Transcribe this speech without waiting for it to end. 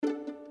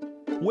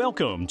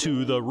Welcome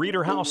to the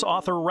Reader House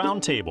Author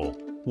Roundtable,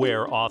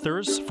 where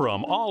authors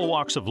from all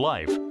walks of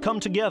life come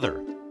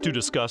together to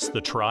discuss the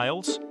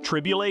trials,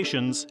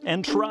 tribulations,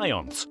 and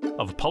triumphs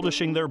of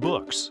publishing their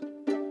books.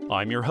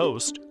 I'm your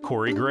host,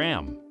 Corey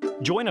Graham.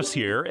 Join us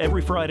here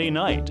every Friday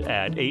night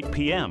at 8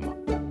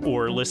 p.m.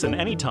 or listen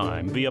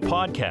anytime via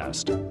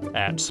podcast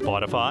at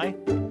Spotify,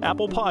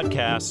 Apple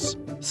Podcasts,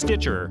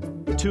 Stitcher,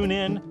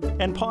 TuneIn,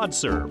 and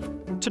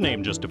PodServe, to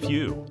name just a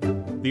few.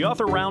 The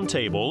Author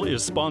Roundtable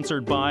is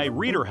sponsored by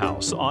Reader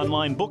House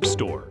Online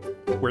Bookstore,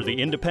 where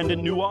the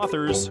independent new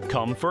authors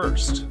come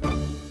first.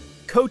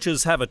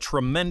 Coaches have a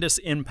tremendous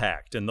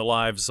impact in the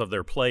lives of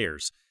their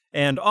players,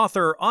 and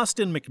author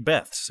Austin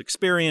Macbeth's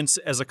experience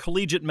as a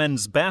collegiate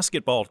men's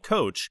basketball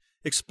coach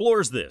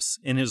explores this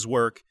in his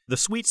work, The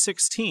Sweet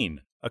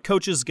 16, A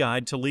Coach's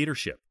Guide to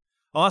Leadership.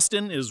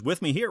 Austin is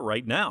with me here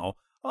right now.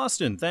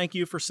 Austin, thank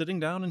you for sitting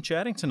down and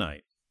chatting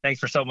tonight. Thanks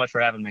for so much for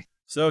having me.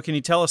 So can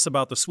you tell us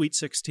about the Sweet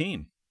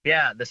 16?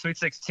 Yeah, the Sweet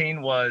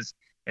 16 was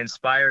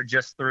inspired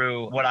just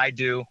through what I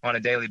do on a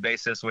daily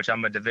basis, which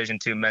I'm a Division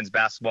II men's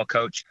basketball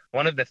coach.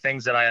 One of the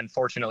things that I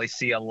unfortunately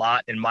see a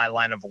lot in my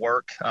line of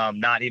work,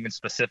 not even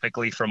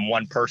specifically from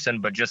one person,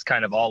 but just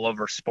kind of all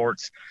over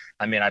sports.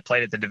 I mean, I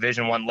played at the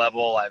Division I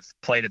level. I've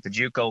played at the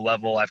JUCO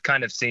level. I've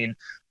kind of seen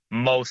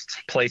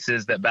most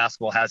places that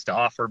basketball has to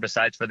offer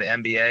besides for the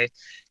NBA.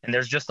 And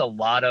there's just a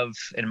lot of,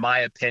 in my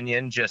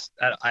opinion, just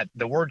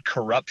the word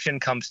corruption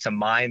comes to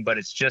mind, but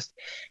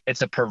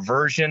it's a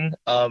perversion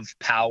of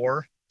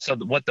power. So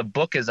what the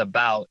book is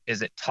about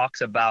is it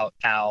talks about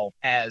how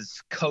as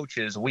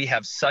coaches, we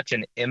have such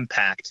an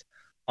impact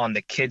on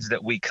the kids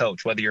that we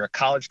coach, whether you're a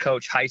college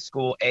coach, high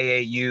school,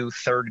 AAU,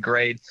 third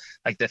grade,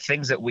 like the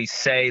things that we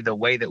say, the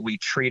way that we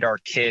treat our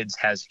kids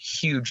has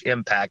huge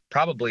impact,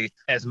 probably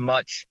as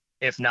much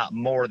if not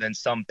more than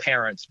some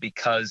parents,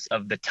 because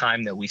of the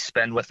time that we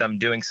spend with them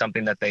doing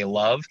something that they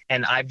love.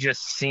 And I've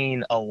just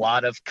seen a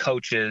lot of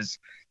coaches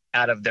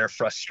out of their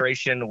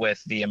frustration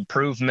with the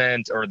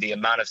improvement or the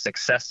amount of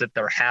success that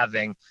they're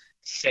having,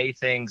 say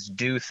things,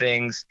 do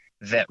things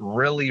that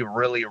really,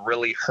 really,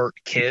 really hurt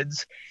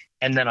kids.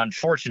 And then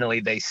unfortunately,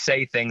 they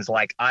say things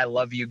like, I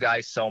love you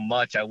guys so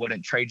much, I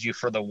wouldn't trade you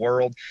for the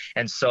world.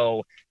 And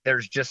so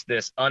there's just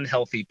this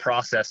unhealthy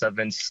process of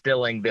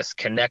instilling this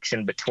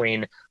connection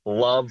between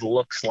love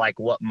looks like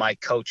what my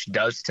coach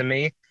does to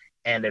me.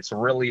 And it's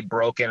really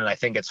broken. And I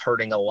think it's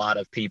hurting a lot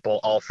of people,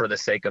 all for the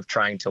sake of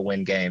trying to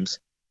win games.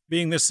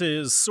 Being this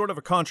is sort of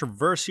a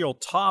controversial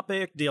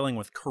topic, dealing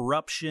with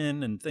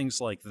corruption and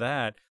things like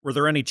that, were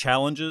there any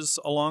challenges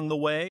along the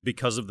way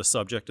because of the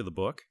subject of the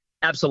book?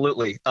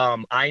 Absolutely.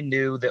 I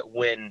knew that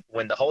when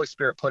the Holy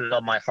Spirit put it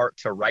on my heart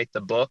to write the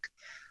book,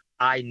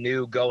 I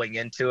knew going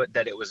into it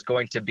that it was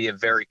going to be a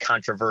very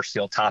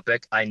controversial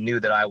topic. I knew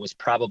that I was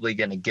probably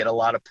going to get a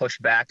lot of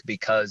pushback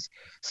because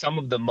some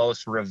of the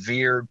most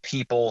revered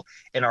people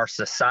in our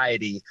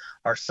society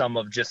are some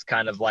of just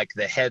kind of like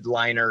the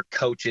headliner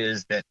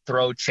coaches that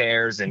throw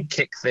chairs and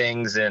kick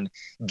things and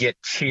get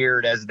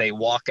cheered as they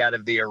walk out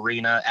of the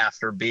arena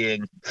after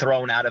being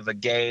thrown out of a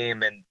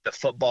game, and the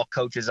football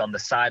coaches on the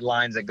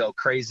sidelines that go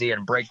crazy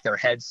and break their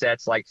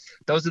headsets. Like,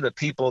 those are the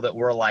people that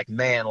were like,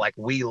 man, like,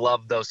 we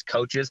love those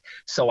coaches.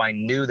 So I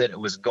knew that it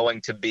was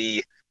going to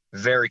be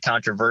very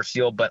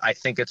controversial, but I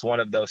think it's one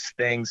of those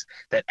things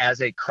that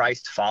as a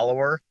Christ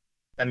follower,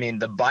 I mean,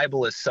 the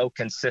Bible is so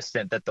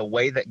consistent that the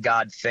way that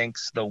God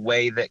thinks, the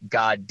way that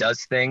God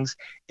does things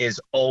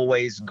is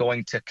always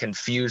going to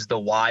confuse the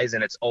wise,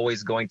 and it's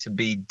always going to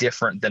be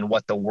different than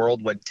what the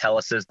world would tell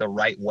us is the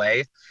right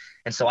way.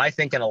 And so I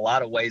think in a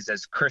lot of ways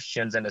as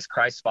Christians and as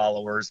Christ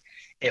followers,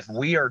 if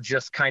we are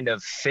just kind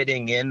of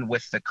fitting in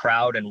with the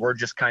crowd and we're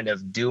just kind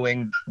of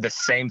doing the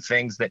same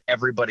things that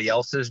everybody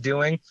else is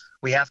doing,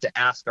 we have to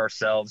ask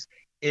ourselves,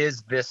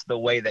 is this the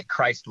way that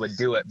Christ would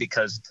do it?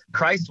 Because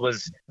Christ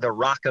was the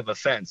rock of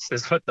offense,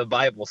 is what the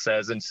Bible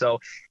says. And so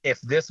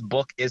if this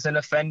book isn't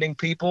offending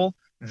people,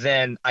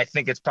 then I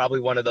think it's probably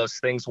one of those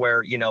things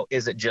where, you know,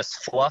 is it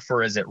just fluff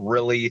or is it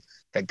really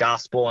the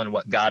gospel and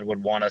what God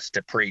would want us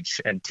to preach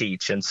and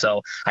teach? And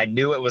so I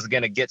knew it was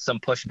going to get some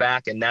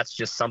pushback, and that's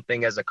just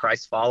something as a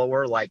Christ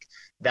follower, like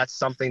that's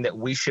something that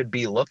we should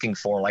be looking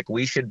for. Like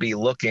we should be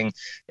looking.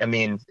 I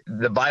mean,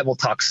 the Bible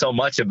talks so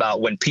much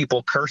about when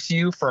people curse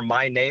you for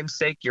my name's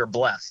sake, you're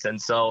blessed. And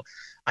so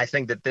I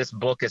think that this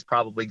book is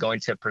probably going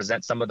to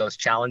present some of those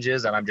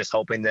challenges, and I'm just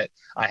hoping that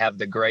I have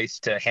the grace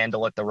to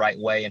handle it the right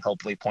way and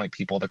hopefully point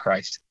people to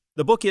Christ.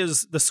 The book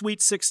is The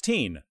Sweet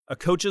 16, A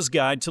Coach's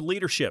Guide to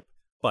Leadership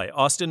by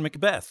Austin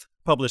Macbeth,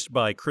 published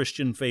by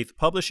Christian Faith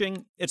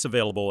Publishing. It's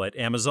available at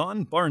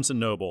Amazon, Barnes &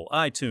 Noble,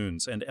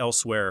 iTunes, and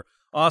elsewhere.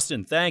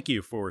 Austin, thank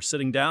you for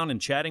sitting down and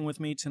chatting with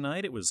me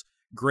tonight. It was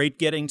great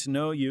getting to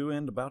know you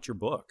and about your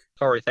book.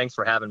 Corey, thanks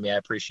for having me. I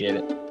appreciate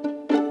it.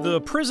 The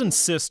prison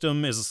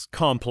system is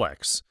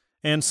complex,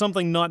 and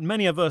something not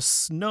many of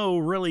us know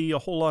really a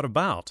whole lot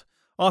about.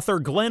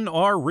 Author Glenn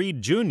R.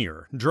 Reed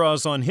Jr.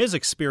 draws on his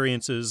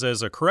experiences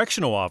as a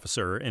correctional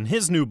officer in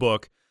his new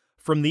book,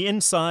 From the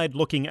Inside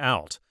Looking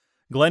Out.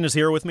 Glenn is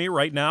here with me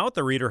right now at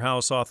the Reader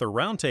House Author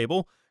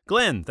Roundtable.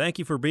 Glenn, thank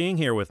you for being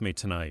here with me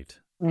tonight.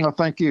 No,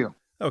 thank you.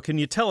 Oh, can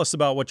you tell us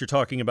about what you're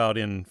talking about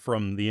in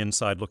From the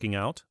Inside Looking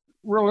Out?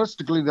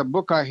 Realistically, the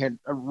book I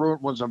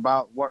wrote was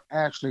about what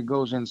actually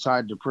goes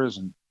inside the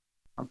prison.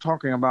 I'm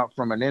talking about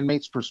from an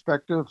inmate's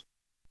perspective,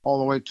 all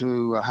the way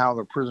to how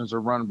the prisons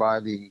are run by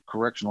the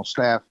correctional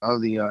staff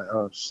of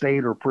the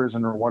state or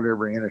prison or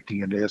whatever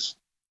entity it is.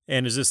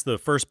 And is this the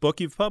first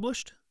book you've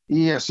published?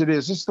 Yes, it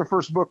is. This is the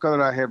first book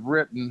that I have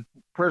written.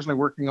 Presently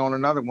working on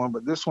another one,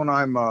 but this one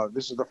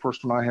this is the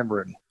first one I have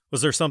written.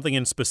 Was there something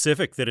in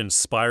specific that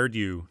inspired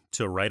you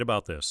to write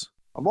about this?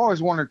 I've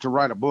always wanted to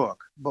write a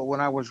book, but when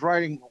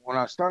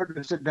I started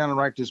to sit down and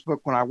write this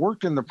book, when I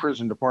worked in the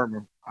prison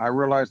department, I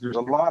realized there's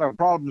a lot of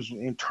problems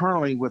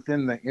internally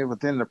within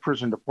the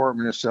prison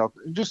department itself,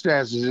 just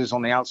as it is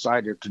on the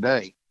outside of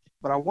today.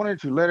 But I wanted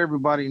to let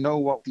everybody know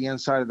what the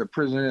inside of the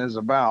prison is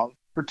about,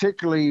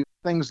 particularly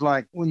things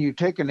like when you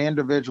take an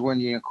individual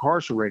and you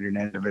incarcerate an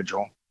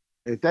individual.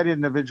 If that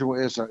individual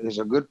is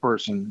a good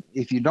person,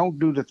 if you don't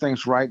do the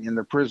things right in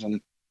the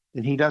prison,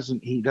 then he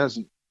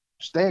doesn't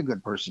stay a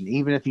good person.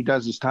 Even if he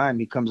does his time,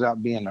 he comes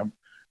out being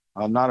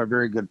not a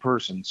very good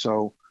person.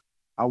 So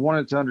I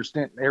wanted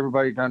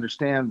everybody to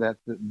understand that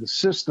the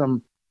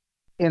system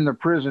in the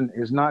prison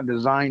is not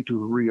designed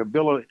to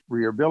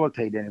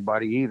rehabilitate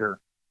anybody either.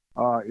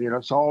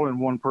 It's all in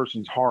one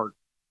person's heart.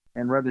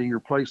 And whether you're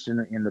placed in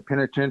the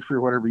penitentiary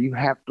or whatever, you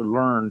have to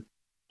learn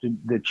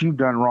that you've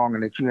done wrong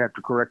and that you have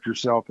to correct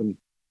yourself and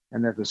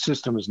that the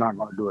system is not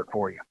going to do it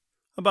for you.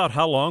 About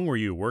how long were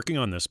you working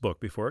on this book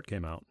before it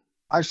came out?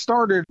 I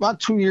started about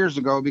 2 years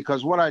ago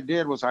because what I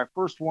did was I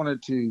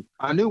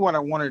knew what I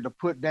wanted to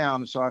put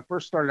down. So I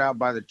first started out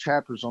by the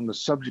chapters on the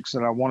subjects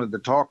that I wanted to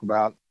talk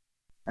about.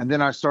 And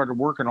then I started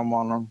working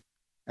on them.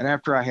 And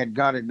after I had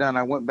got it done,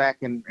 I went back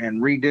and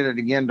redid it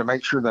again to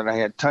make sure that I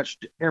had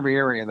touched every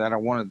area that I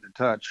wanted to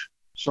touch.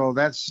 So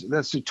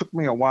it took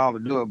me a while to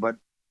do it, but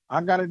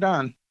I got it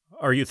done.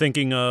 Are you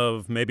thinking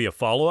of maybe a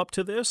follow-up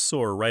to this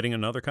or writing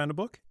another kind of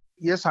book?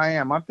 Yes, I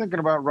am. I'm thinking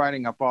about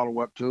writing a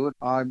follow-up to it.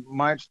 I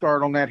might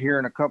start on that here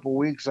in a couple of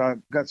weeks. I've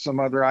got some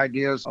other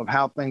ideas of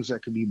how things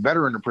that could be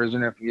better in the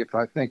prison if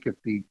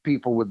the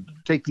people would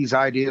take these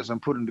ideas and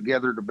put them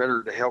together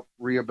to help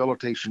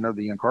rehabilitation of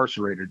the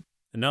incarcerated.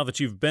 And now that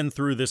you've been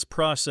through this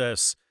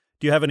process,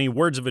 do you have any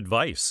words of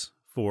advice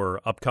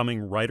for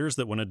upcoming writers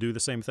that want to do the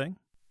same thing?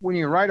 When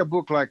you write a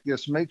book like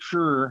this, make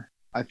sure,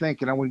 I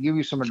think, and I will give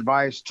you some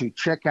advice to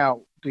check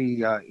out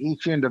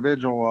each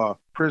individual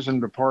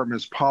prison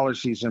department's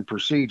policies and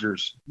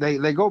procedures.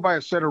 They go by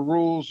a set of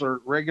rules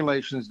or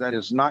regulations that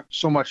is not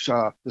so much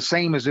the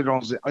same as it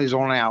is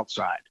on the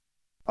outside.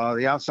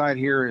 The outside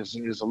here is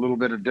a little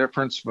bit of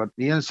difference, but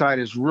the inside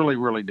is really,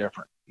 really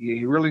different.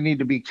 You really need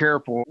to be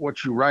careful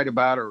what you write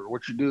about or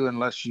what you do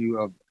unless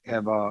you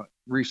have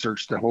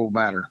researched the whole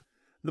matter.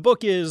 The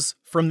book is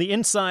From the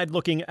Inside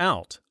Looking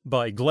Out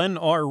by Glenn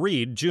R.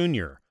 Reed,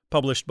 Jr.,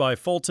 published by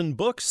Fulton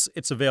Books.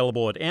 It's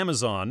available at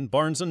Amazon,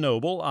 Barnes &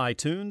 Noble,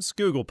 iTunes,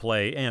 Google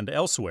Play, and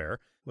elsewhere.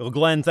 Well,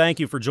 Glenn, thank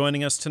you for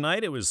joining us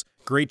tonight. It was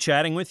great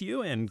chatting with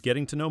you and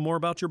getting to know more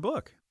about your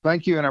book.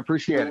 Thank you, and I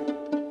appreciate it.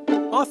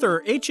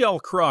 Author H.L.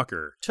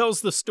 Crocker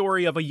tells the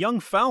story of a young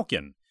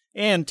falcon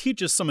and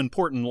teaches some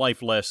important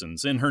life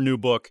lessons in her new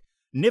book,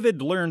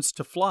 Nivid Learns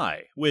to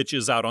Fly, which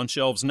is out on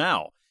shelves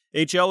now.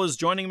 H.L. is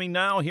joining me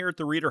now here at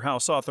the Reader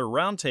House Author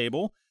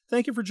Roundtable.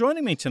 Thank you for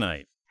joining me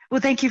tonight.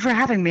 Well, thank you for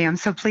having me. I'm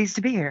so pleased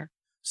to be here.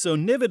 So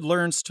Nivid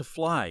Learns to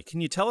Fly.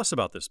 Can you tell us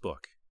about this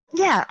book?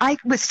 Yeah, I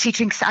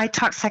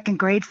taught second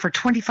grade for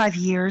 25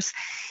 years,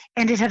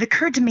 and it had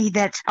occurred to me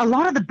that a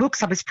lot of the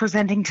books I was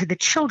presenting to the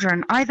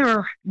children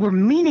either were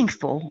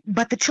meaningful,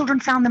 but the children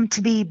found them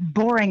to be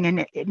boring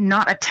and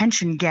not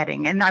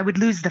attention-getting, and I would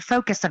lose the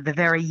focus of the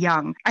very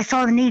young. I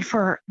saw the need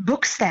for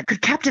books that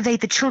could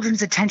captivate the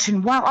children's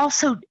attention while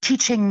also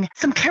teaching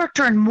some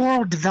character and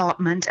moral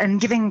development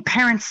and giving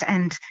parents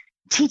and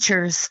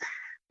teachers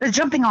the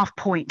jumping off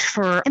point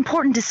for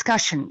important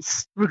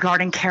discussions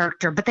regarding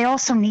character, but they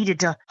also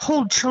needed to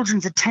hold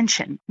children's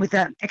attention with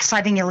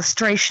exciting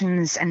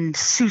illustrations and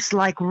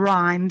Seuss-like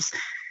rhymes.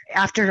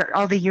 After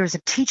all the years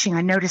of teaching,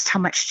 I noticed how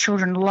much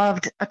children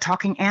loved a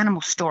talking animal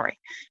story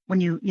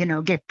when you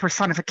gave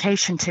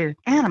personification to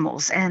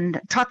animals and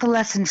taught the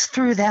lessons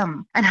through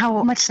them, and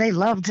how much they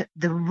loved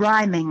the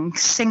rhyming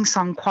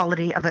sing-song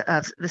quality of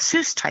the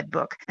Seuss type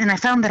book. And I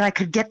found that I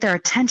could get their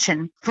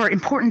attention for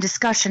important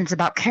discussions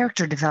about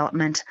character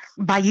development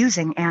by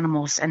using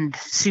animals and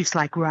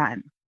Seuss-like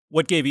rhyme.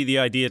 What gave you the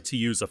idea to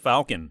use a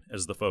falcon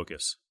as the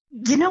focus?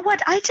 You know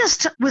what? I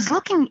just was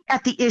looking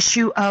at the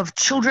issue of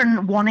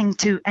children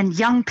and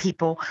young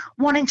people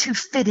wanting to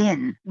fit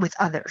in with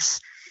others,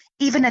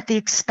 even at the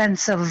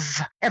expense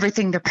of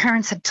everything their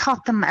parents had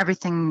taught them,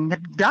 everything that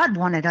God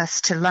wanted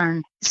us to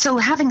learn. So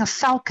having a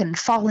falcon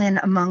fall in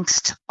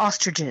amongst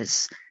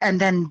ostriches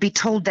and then be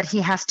told that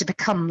he has to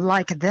become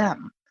like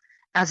them,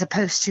 as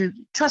opposed to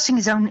trusting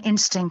his own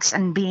instincts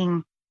and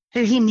being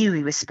who he knew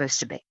he was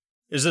supposed to be.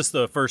 Is this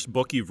the first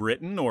book you've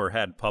written or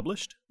had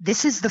published?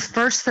 This is the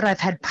first that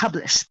I've had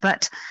published,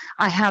 but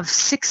I have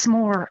 6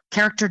 more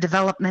character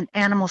development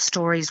animal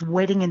stories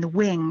waiting in the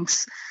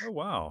wings. Oh,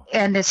 wow.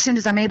 And as soon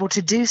as I'm able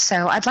to do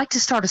so, I'd like to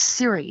start a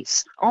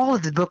series. All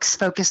of the books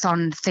focus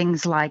on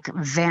things like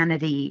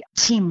vanity,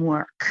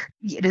 teamwork.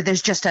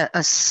 There's just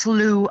a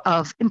slew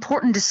of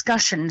important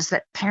discussions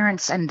that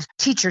parents and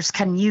teachers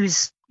can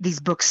use these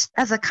books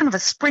as a kind of a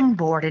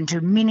springboard into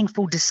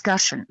meaningful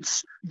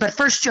discussions. But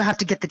first you have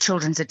to get the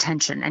children's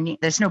attention, and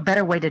there's no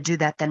better way to do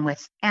that than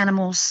with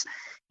animals,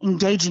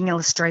 engaging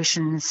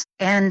illustrations,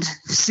 and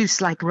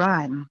Seuss-like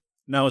rhyme.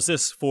 Now, is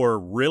this for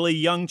really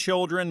young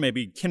children,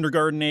 maybe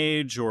kindergarten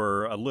age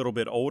or a little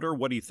bit older?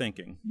 What are you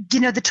thinking?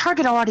 The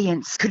target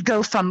audience could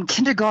go from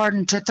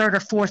kindergarten to 3rd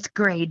or 4th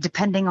grade,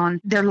 depending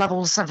on their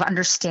levels of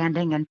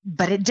understanding,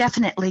 but it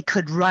definitely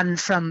could run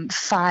from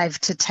 5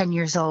 to 10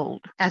 years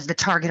old as the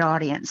target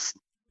audience.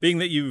 Being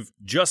that you've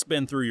just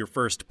been through your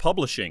first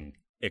publishing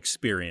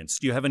experience,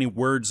 do you have any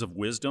words of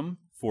wisdom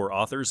for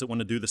authors that want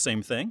to do the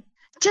same thing?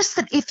 Just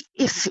that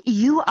if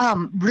you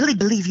really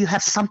believe you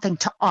have something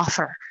to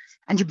offer,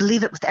 and you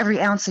believe it with every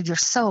ounce of your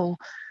soul,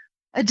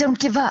 don't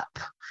give up.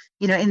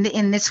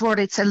 In this world,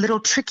 it's a little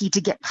tricky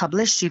to get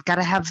published. You've got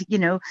to have,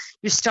 your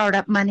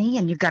startup money,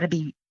 and you've got to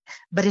be.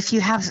 But if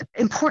you have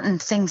important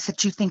things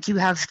that you think you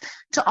have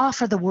to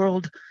offer the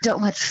world,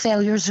 don't let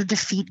failures or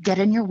defeat get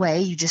in your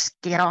way. You just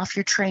get off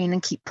your train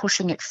and keep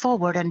pushing it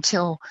forward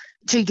until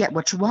you get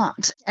what you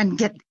want, and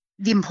get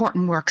the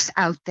important works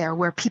out there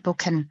where people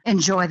can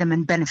enjoy them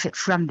and benefit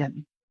from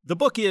them. The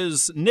book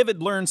is Nivid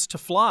Learns to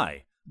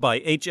Fly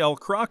by H.L.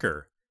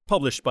 Crocker,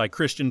 published by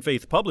Christian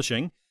Faith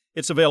Publishing.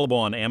 It's available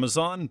on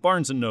Amazon,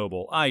 Barnes &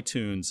 Noble,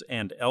 iTunes,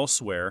 and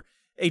elsewhere.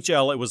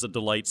 H.L., it was a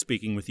delight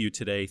speaking with you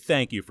today.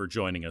 Thank you for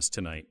joining us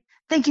tonight.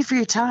 Thank you for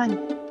your time.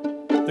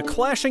 The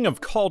clashing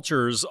of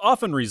cultures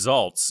often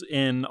results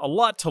in a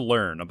lot to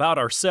learn about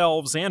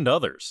ourselves and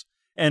others.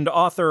 And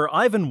author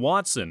Ivan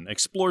Watson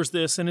explores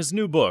this in his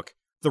new book,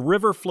 The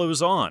River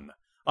Flows On.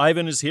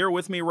 Ivan is here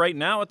with me right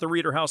now at the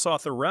Reader House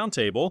Author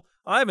Roundtable.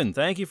 Ivan,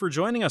 thank you for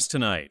joining us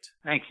tonight.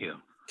 Thank you.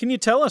 Can you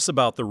tell us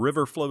about The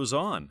River Flows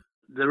On?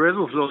 The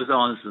River Flows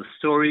On is the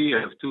story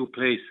of 2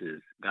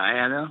 places,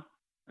 Guyana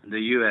and the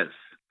U.S.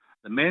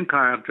 The main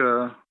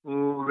character,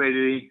 who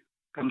really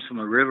comes from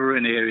a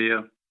riverine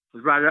area,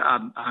 was rather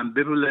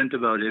ambivalent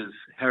about his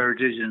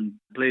heritage and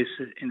place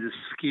in the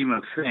scheme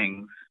of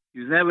things.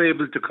 He's never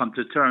able to come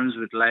to terms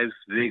with life's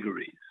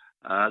vagaries.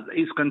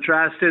 He's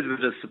contrasted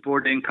with a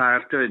supporting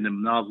character in the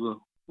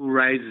novel who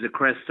rides the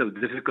crest of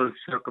difficult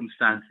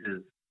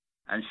circumstances,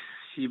 and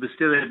she was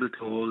still able to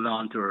hold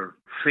on to her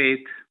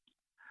faith,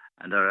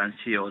 and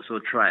she also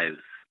thrives.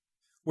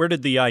 Where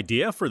did the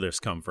idea for this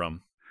come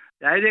from?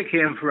 The idea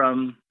came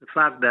from the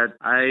fact that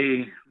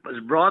I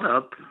was brought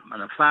up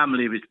in a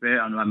family which,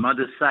 on my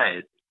mother's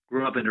side,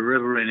 grew up in the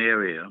riverine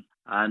area,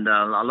 and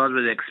a lot of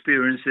the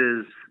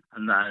experiences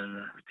and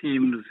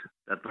themes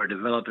that were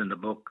developed in the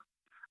book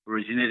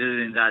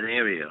originated in that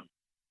area.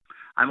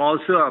 I'm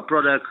also a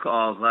product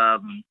of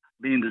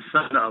being the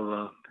son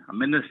of a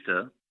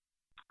minister.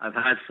 I've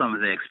had some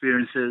of the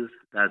experiences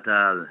that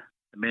the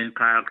main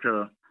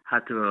character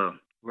had to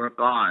work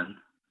on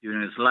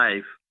during his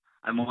life.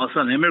 I'm also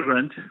an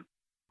immigrant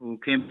who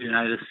came to the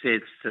United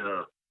States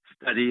to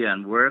study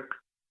and work,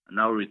 and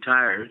now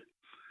retired.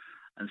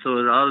 And so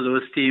all of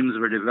those themes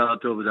were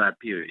developed over that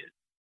period.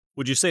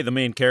 Would you say the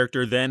main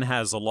character then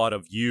has a lot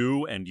of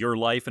you and your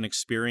life and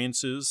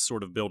experiences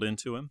sort of built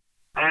into him?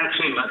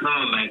 Actually,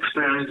 some of my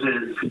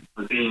experiences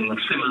being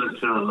similar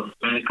to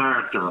the main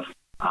character.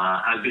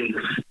 I've been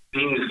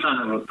being the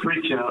son of a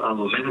preacher, of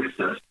a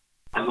minister.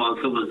 I've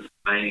also was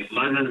my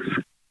mother's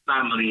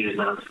family is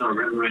also a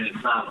reverend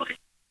family.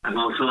 I've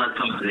also had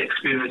some of the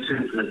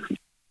experiences that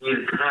he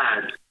has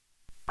had.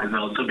 I've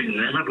also been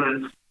an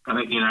immigrant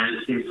coming to the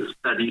United States to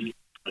study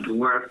and to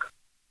work.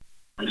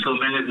 And so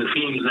many of the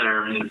themes that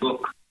are in the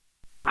book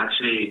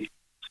actually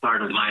is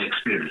part of my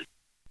experience.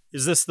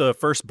 Is this the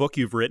first book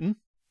you've written?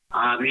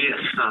 Yes.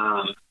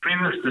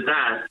 Previous to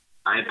that,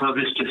 I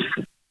published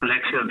this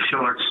collection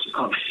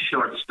of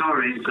short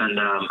stories, and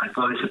I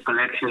published a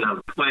collection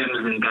of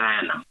poems in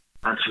Guyana.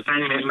 That's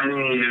many,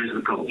 many years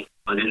ago.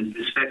 But in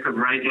respect of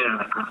writing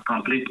a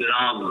complete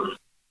novel,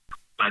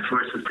 my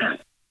first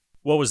attempt.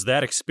 What was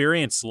that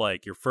experience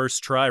like, your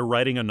first try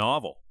writing a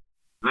novel?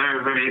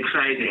 Very, very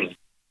exciting.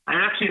 I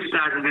actually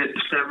started it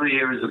several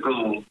years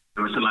ago.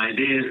 There were some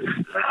ideas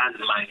that I had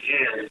in my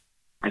head.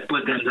 I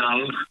put them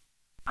down,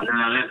 and then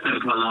I left them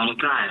for a long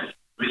time.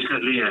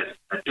 Recently,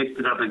 I picked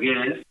it up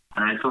again,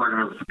 and I sort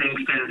of things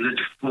tended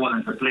to fall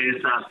into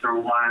place after a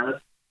while.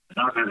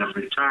 Now that I'm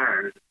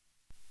retired,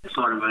 I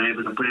sort of been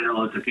able to put it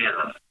all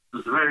together. It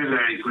was a very,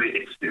 very great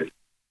experience.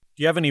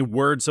 Do you have any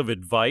words of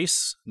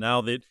advice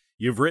now that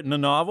you've written a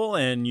novel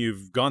and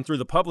you've gone through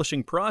the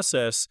publishing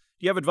process?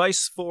 Do you have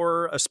advice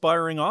for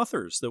aspiring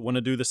authors that want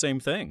to do the same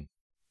thing?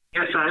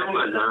 Yes, I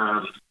would.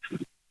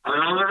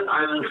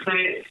 I would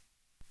say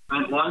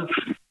that once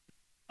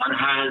one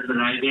has an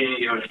idea in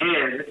your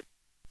head,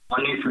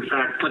 one needs to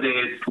start putting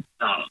it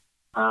down.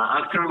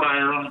 After a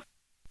while, it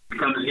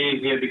becomes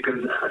easier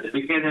because at the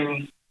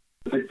beginning,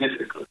 it's a bit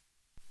difficult.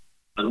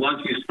 But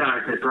once you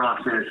start the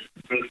process,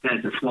 things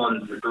tend to fall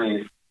into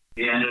place.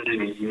 The end,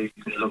 you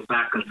can look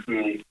back and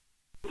see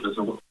it was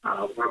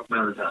work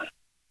well done.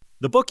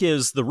 The book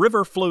is The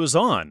River Flows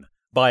On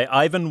by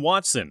Ivan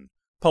Watson.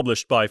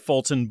 Published by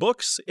Fulton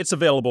Books, it's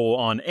available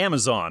on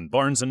Amazon,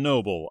 Barnes &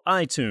 Noble,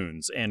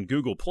 iTunes, and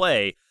Google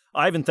Play.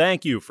 Ivan,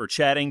 thank you for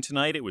chatting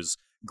tonight. It was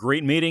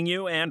great meeting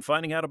you and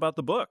finding out about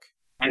the book.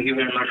 Thank you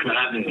very much for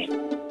having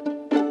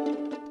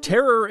me.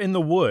 Terror in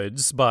the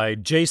Woods by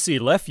J.C.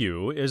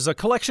 Lefew is a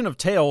collection of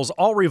tales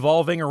all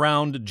revolving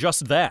around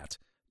just that,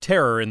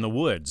 terror in the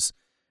woods.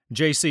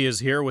 J.C.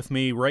 is here with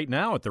me right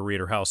now at the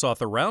Reader House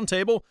Author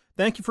Roundtable.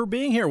 Thank you for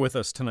being here with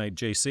us tonight,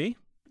 J.C.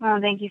 Well,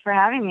 thank you for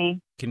having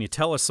me. Can you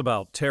tell us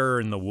about Terror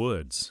in the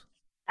Woods?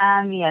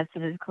 Yes,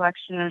 it is a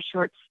collection of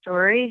short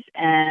stories,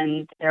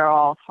 and they're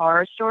all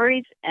horror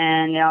stories,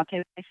 and they all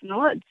take place in the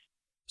woods.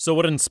 So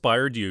what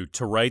inspired you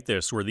to write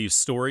this? Were these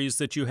stories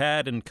that you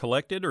had and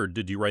collected, or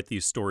did you write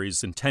these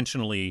stories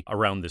intentionally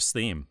around this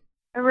theme?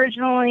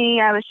 Originally,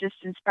 I was just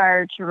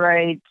inspired to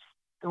write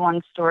the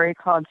one story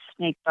called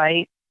Snake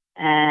Bite,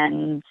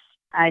 and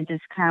I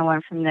just kind of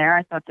went from there.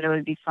 I thought that it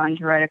would be fun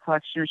to write a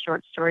collection of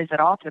short stories that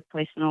all took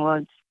place in the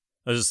woods.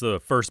 This is the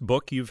first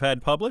book you've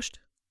had published?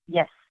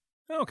 Yes.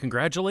 Oh,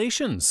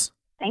 congratulations.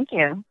 Thank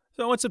you.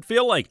 So what's it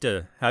feel like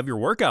to have your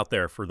work out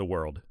there for the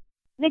world?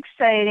 It's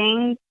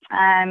exciting.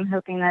 I'm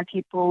hoping that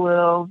people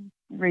will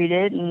read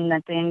it and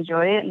that they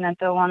enjoy it and that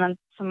they'll want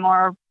some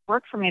more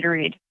work for me to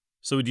read.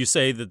 So would you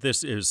say that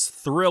this is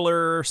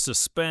thriller,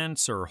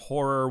 suspense, or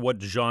horror?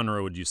 What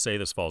genre would you say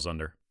this falls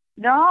under?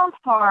 They're all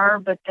horror,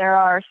 but there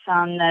are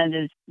some that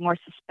is more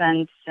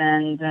suspense,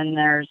 and then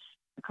there's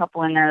a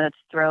couple in there that's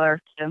thriller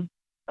too.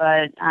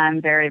 But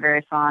I'm very,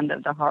 very fond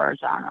of the horror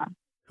genre.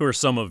 Who are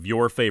some of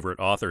your favorite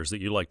authors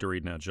that you like to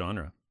read in that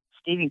genre?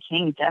 Stephen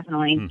King,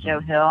 definitely. Mm-hmm. Joe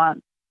Hill.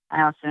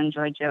 I also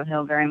enjoy Joe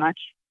Hill very much.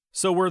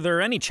 So were there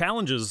any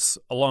challenges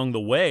along the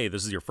way?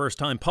 This is your first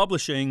time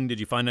publishing. Did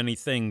you find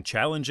anything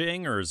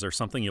challenging, or is there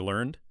something you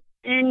learned?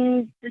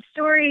 In the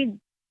story,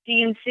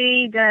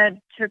 DNC, that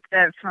took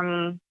that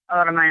from a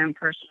lot of my own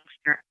personal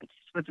experience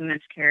with the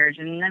miscarriage,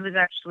 and it was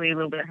actually a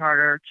little bit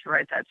harder to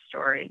write that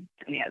story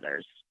than the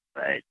others,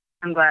 but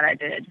I'm glad I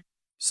did.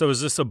 So is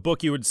this a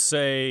book you would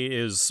say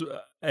is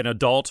an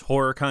adult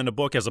horror kind of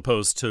book as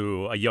opposed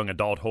to a young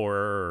adult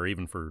horror or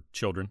even for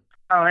children?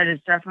 Oh, it is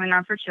definitely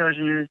not for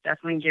children. It is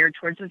definitely geared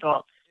towards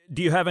adults.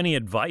 Do you have any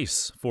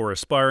advice for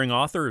aspiring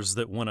authors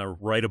that want to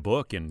write a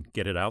book and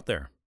get it out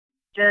there?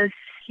 Just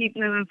keep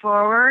moving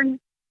forward,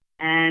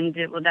 and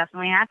it will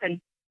definitely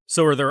happen.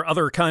 So are there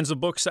other kinds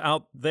of books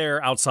out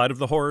there outside of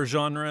the horror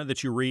genre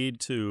that you read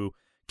to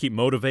keep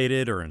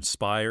motivated or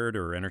inspired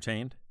or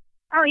entertained?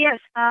 Oh, yes.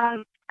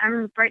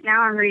 Right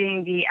now I'm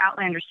reading the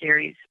Outlander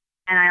series,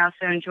 and I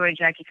also enjoy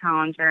Jackie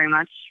Collins very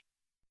much.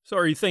 So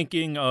are you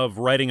thinking of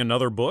writing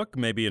another book,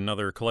 maybe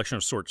another collection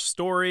of short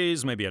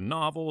stories, maybe a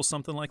novel,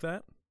 something like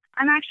that?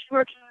 I'm actually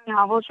working on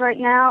novels right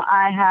now.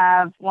 I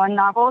have one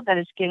novel that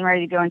is getting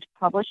ready to go into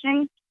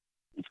publishing.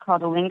 It's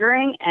called The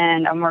Lingering,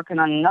 and I'm working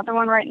on another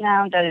one right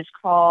now that is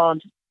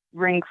called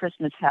Ring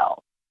Christmas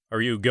Hell.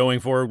 Are you going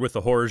forward with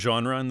the horror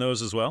genre in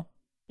those as well?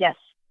 Yes.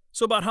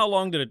 So about how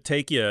long did it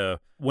take you,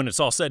 when it's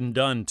all said and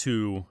done,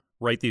 to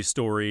write these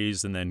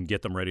stories and then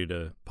get them ready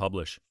to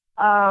publish?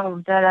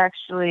 Oh, that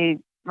actually,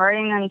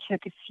 writing them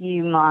took a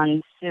few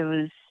months. It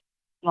was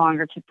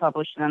longer to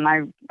publish them.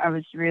 I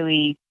was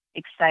really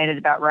excited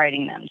about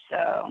writing them,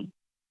 so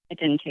it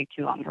didn't take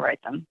too long to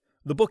write them.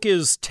 The book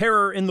is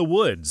Terror in the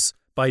Woods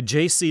by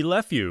J.C.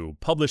 Lefew,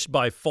 published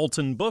by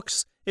Fulton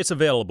Books. It's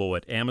available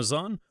at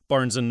Amazon,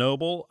 Barnes &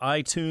 Noble,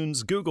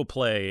 iTunes, Google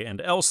Play,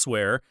 and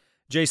elsewhere.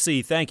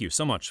 J.C., thank you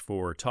so much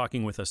for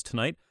talking with us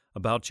tonight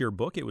about your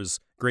book. It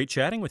was great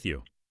chatting with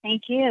you.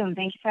 Thank you.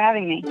 Thank you for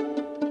having me.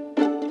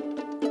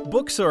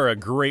 Books are a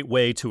great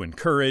way to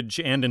encourage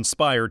and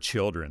inspire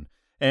children,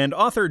 and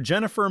author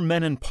Jennifer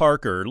Menon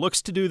Parker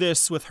looks to do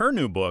this with her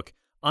new book,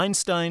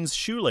 Einstein's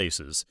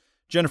Shoelaces.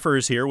 Jennifer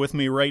is here with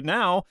me right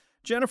now.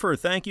 Jennifer,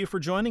 thank you for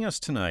joining us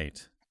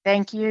tonight.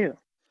 Thank you.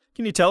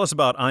 Can you tell us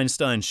about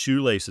Einstein's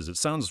Shoelaces? It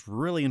sounds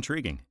really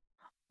intriguing.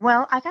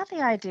 Well, I got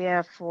the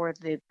idea for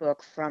the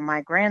book from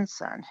my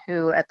grandson,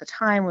 who at the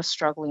time was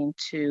struggling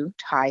to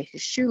tie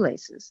his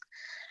shoelaces.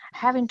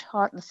 Having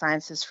taught the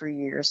sciences for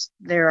years,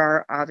 there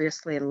are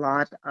obviously a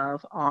lot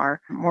of our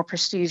more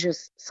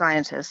prestigious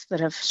scientists that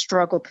have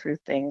struggled through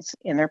things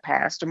in their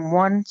past. And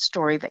one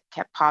story that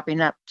kept popping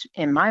up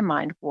in my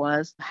mind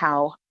was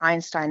how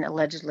Einstein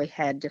allegedly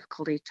had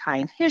difficulty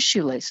tying his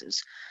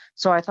shoelaces.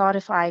 So I thought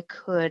if I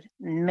could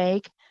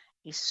make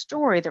a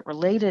story that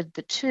related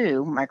the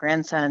two, my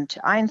grandson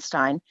to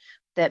Einstein,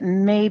 that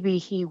maybe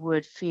he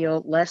would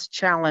feel less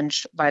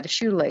challenged by the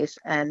shoelace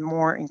and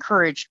more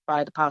encouraged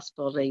by the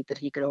possibility that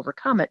he could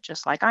overcome it,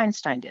 just like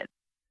Einstein did.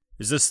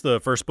 Is this the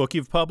first book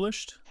you've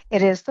published?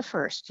 It is the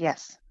first,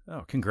 yes.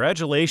 Oh,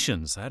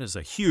 congratulations. That is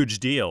a huge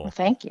deal. Well,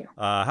 thank you.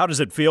 How does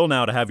it feel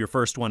now to have your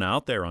first one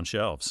out there on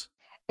shelves?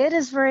 It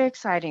is very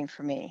exciting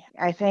for me.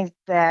 I think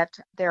that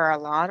there are a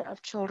lot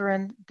of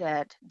children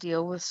that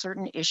deal with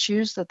certain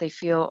issues that they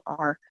feel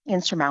are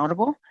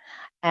insurmountable.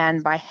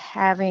 And by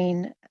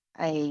having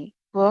a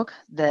book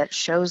that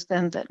shows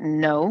them that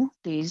no,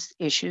 these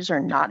issues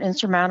are not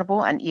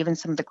insurmountable, and even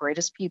some of the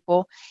greatest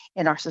people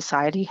in our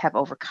society have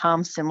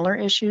overcome similar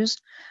issues,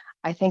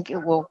 I think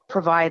it will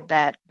provide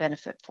that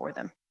benefit for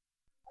them.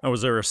 Now,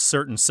 was there a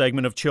certain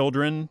segment of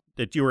children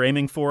that you were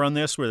aiming for on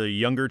this? Were they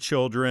younger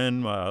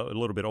children, a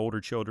little bit older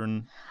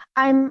children?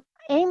 I'm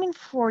aiming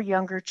for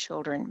younger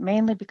children,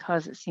 mainly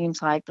because it seems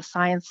like the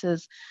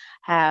sciences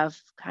have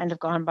kind of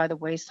gone by the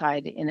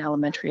wayside in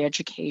elementary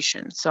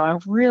education. So I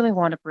really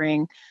want to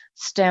bring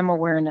STEM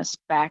awareness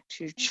back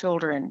to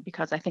children,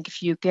 because I think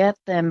if you get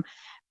them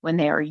when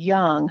they are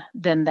young,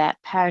 then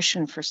that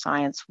passion for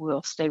science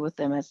will stay with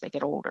them as they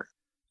get older.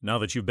 Now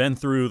that you've been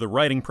through the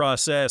writing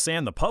process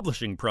and the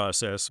publishing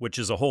process, which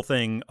is a whole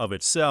thing of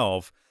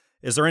itself,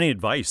 is there any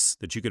advice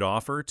that you could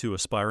offer to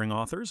aspiring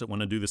authors that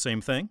want to do the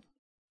same thing?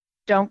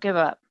 Don't give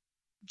up.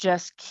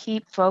 Just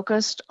keep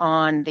focused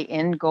on the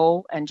end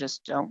goal and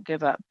just don't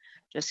give up.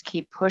 Just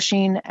keep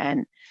pushing,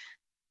 and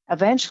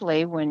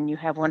eventually, when you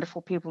have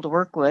wonderful people to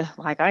work with,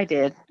 like I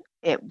did,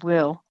 it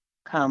will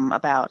come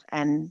about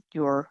and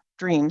your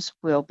dreams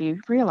will be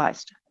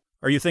realized.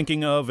 Are you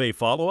thinking of a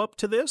follow-up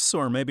to this,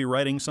 or maybe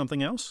writing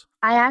something else?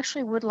 I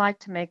actually would like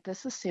to make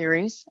this a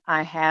series.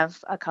 I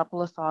have a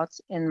couple of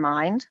thoughts in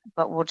mind,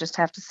 but we'll just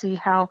have to see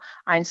how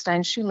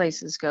Einstein's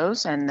Shoelaces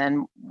goes, and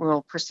then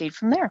we'll proceed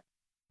from there.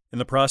 In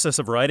the process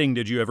of writing,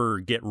 did you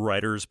ever get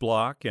writer's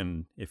block?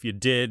 And if you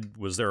did,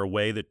 was there a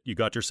way that you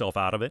got yourself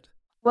out of it?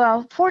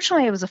 Well,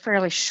 fortunately, it was a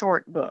fairly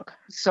short book,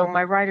 so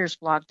my writer's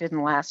block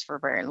didn't last for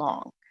very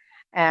long.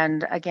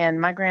 And again,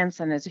 my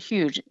grandson is a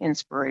huge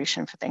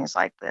inspiration for things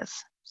like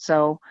this.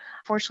 So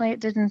fortunately, it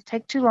didn't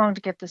take too long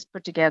to get this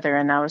put together,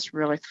 and I was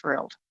really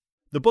thrilled.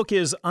 The book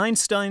is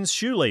Einstein's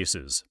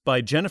Shoelaces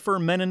by Jennifer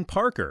Menon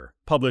Parker,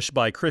 published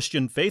by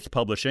Christian Faith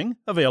Publishing,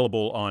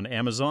 available on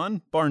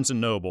Amazon, Barnes &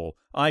 Noble,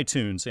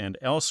 iTunes, and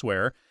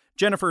elsewhere.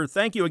 Jennifer,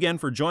 thank you again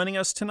for joining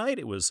us tonight.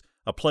 It was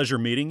a pleasure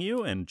meeting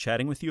you and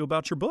chatting with you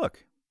about your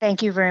book.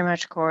 Thank you very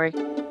much, Corey.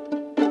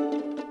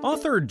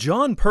 Author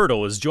Jon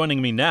Pertl is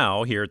joining me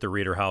now here at the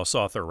Reader House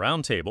Author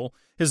Roundtable.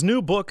 His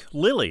new book,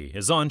 Lily,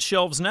 is on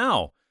shelves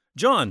now.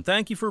 Jon,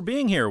 thank you for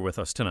being here with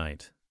us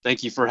tonight.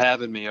 Thank you for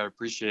having me. I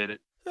appreciate it.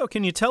 So,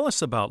 can you tell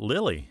us about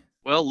Lily?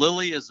 Well,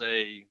 Lily is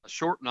a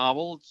short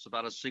novel. It's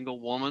about a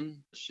single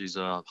woman. She's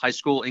a high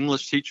school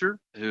English teacher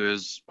who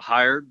is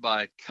hired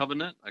by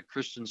Covenant, a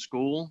Christian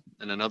school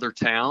in another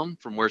town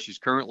from where she's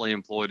currently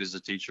employed as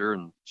a teacher.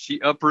 And she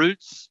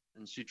uproots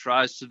and she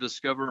tries to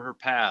discover her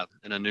path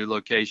in a new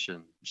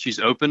location. She's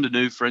open to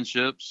new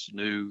friendships,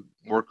 new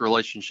work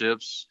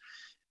relationships,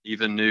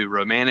 even new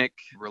romantic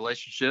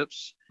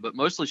relationships. But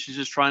mostly she's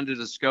just trying to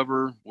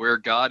discover where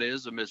God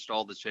is amidst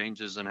all the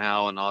changes and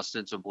how an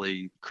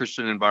ostensibly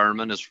Christian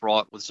environment is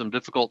fraught with some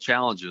difficult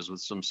challenges, with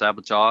some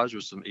sabotage,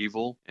 with some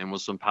evil, and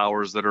with some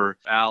powers that are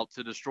out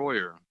to destroy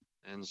her.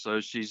 And so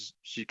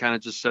she kind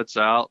of just sets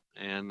out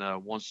and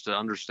wants to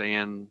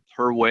understand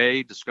her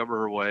way,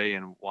 discover her way,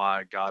 and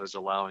why God is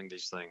allowing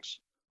these things.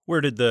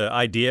 Where did the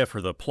idea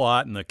for the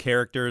plot and the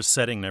characters,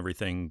 setting and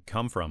everything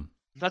come from?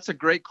 That's a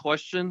great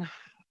question.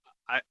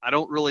 I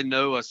don't really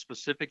know a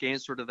specific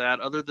answer to that,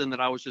 other than that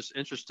I was just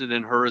interested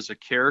in her as a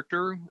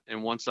character.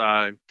 And once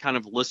I kind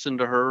of listened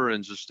to her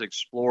and just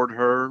explored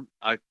her,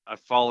 I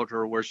followed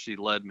her where she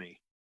led me.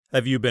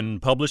 Have you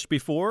been published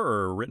before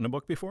or written a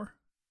book before?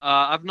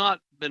 I've not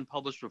been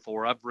published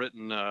before. I've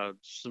written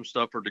some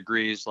stuff for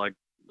degrees, like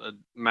a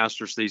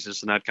master's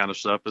thesis and that kind of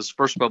stuff. It's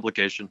first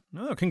publication.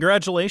 Oh,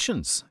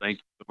 congratulations. Thank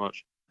you so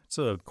much.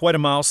 It's quite a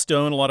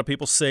milestone. A lot of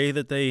people say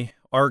that they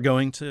are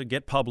going to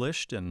get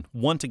published and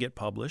want to get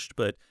published,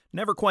 but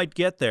never quite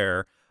get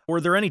there. Were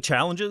there any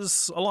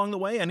challenges along the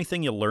way?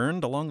 Anything you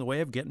learned along the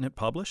way of getting it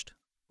published?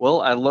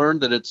 Well, I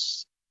learned that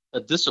it's a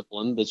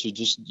discipline that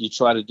you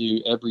try to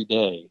do every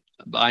day.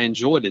 I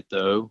enjoyed it,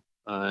 though,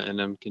 and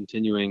I'm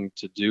continuing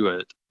to do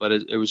it. But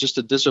it was just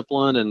a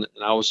discipline, and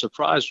I was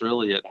surprised,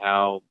 really, at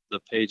how the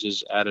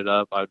pages added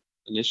up.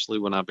 Initially,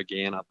 when I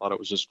began, I thought it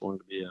was just going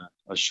to be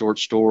a short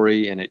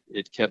story, and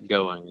it kept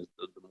going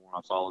the more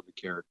I followed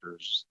the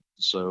characters.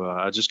 So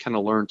I just kind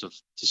of learned to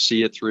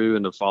see it through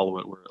and to follow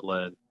it where it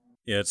led.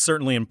 Yeah, it's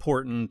certainly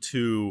important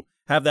to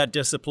have that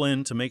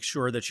discipline to make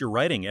sure that you're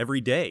writing every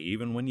day,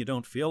 even when you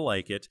don't feel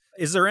like it.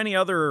 Is there any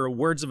other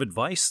words of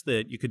advice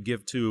that you could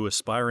give to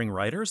aspiring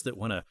writers that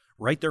want to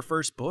write their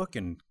first book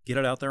and get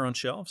it out there on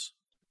shelves?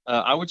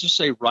 I would just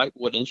say write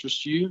what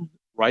interests you.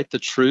 Write the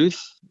truth,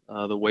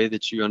 the way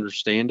that you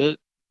understand it.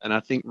 And I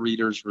think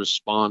readers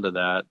respond to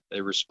that.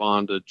 They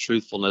respond to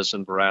truthfulness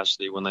and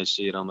veracity when they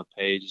see it on the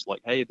page. It's like,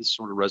 hey, this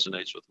sort of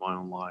resonates with my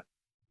own life.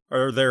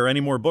 Are there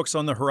any more books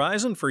on the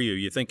horizon for you?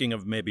 You thinking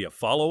of maybe a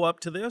follow-up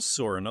to this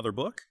or another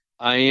book?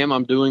 I am.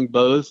 I'm doing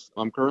both.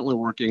 I'm currently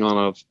working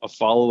on a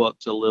follow-up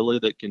to Lily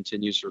that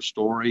continues her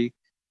story.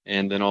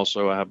 And then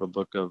also I have a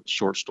book of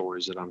short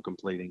stories that I'm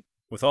completing.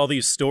 With all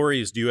these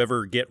stories, do you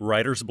ever get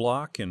writer's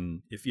block?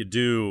 And if you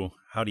do,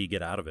 how do you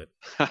get out of it?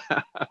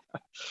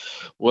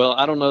 Well,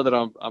 I don't know that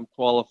I'm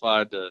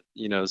qualified to,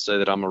 say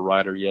that I'm a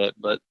writer yet,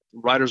 but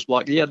writer's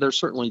block, yeah, there's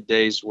certainly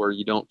days where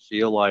you don't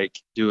feel like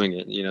doing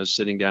it,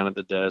 sitting down at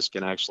the desk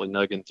and actually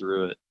nugging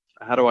through it.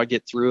 How do I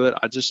get through it?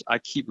 I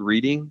keep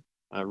reading.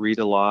 I read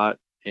a lot,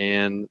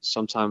 and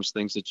sometimes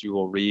things that you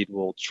will read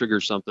will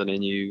trigger something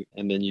in you,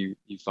 and then you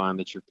find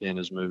that your pen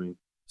is moving.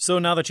 So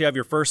now that you have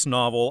your first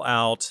novel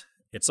out,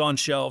 it's on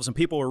shelves, and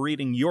people are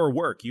reading your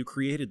work. You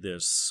created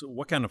this.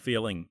 What kind of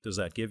feeling does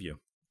that give you?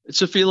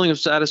 It's a feeling of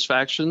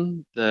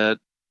satisfaction that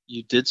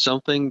you did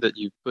something that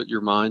you put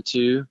your mind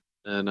to.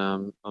 And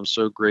I'm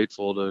so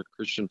grateful to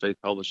Christian Faith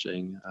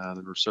Publishing.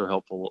 They were so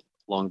helpful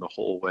along the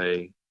whole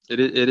way. It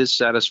is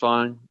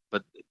satisfying,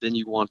 but then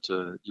you want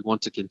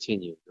to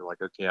continue. You're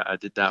like, okay, I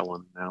did that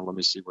one. Now let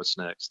me see what's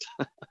next.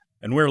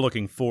 And we're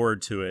looking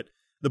forward to it.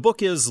 The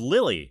book is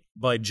Lily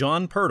by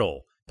Jon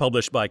Pertl,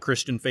 published by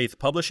Christian Faith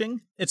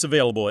Publishing. It's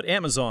available at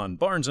Amazon,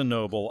 Barnes &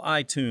 Noble,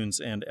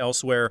 iTunes, and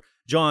elsewhere.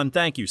 Jon,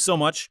 thank you so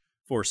much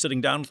for sitting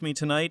down with me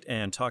tonight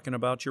and talking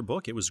about your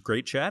book. It was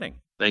great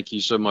chatting. Thank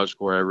you so much,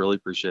 Corey. I really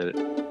appreciate it.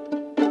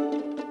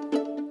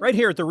 Right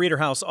here at the Reader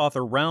House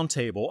Author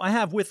Roundtable, I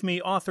have with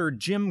me author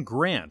Jim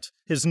Grant.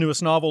 His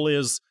newest novel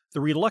is The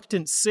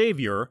Reluctant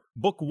Savior,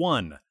 Book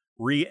 1,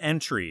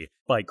 Re-Entry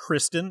by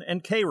Kristen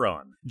and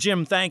Kayron.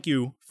 Jim, thank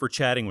you for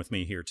chatting with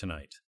me here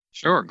tonight.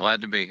 Sure,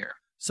 glad to be here.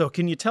 So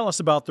can you tell us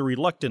about The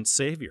Reluctant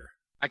Savior?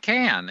 I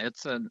can.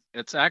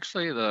 It's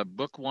actually the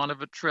book 1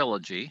 of a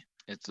trilogy.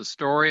 It's a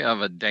story of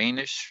a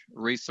Danish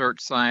research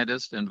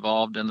scientist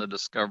involved in the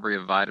discovery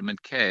of vitamin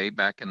K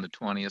back in the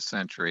 20th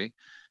century,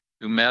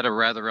 who met a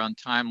rather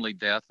untimely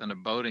death in a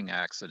boating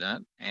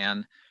accident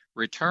and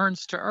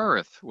returns to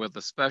Earth with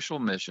a special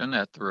mission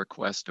at the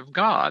request of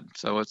God.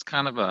 So it's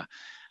kind of a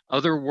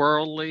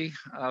otherworldly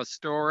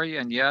story,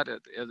 and yet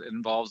it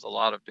involves a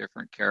lot of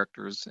different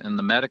characters in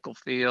the medical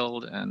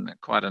field and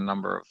quite a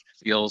number of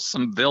fields,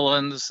 some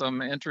villains,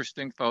 some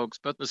interesting folks.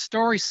 But the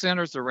story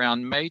centers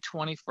around May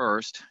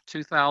 21st,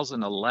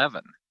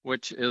 2011,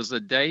 which is a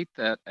date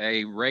that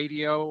a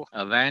radio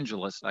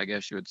evangelist, I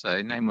guess you would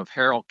say, name of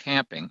Harold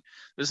Camping.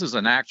 This is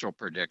an actual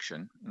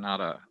prediction, not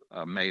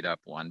a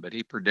made-up one, but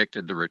he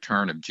predicted the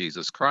return of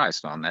Jesus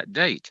Christ on that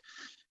date.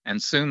 And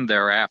soon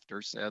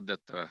thereafter said that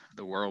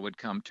the world would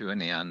come to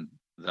an end.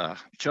 The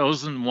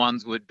chosen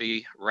ones would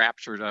be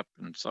raptured up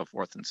and so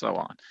forth and so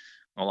on.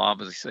 Well,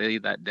 obviously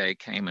that day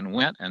came and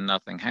went and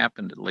nothing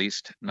happened. At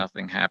least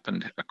nothing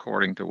happened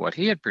according to what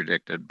he had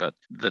predicted. But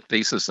the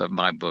thesis of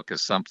my book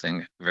is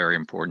something very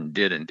important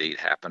did indeed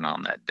happen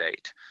on that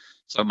date.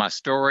 So my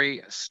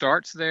story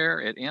starts there,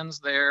 it ends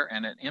there,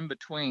 and in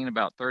between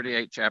about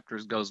 38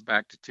 chapters goes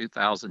back to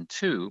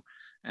 2002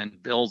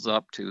 and builds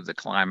up to the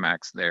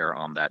climax there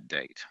on that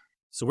date.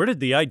 So where did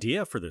the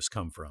idea for this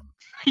come from?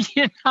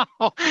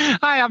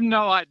 I have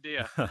no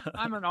idea.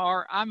 I'm an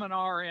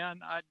RN.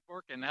 I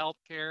work in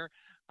healthcare.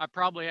 I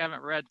probably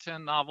haven't read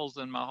 10 novels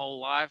in my whole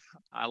life.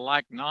 I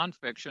like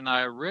nonfiction.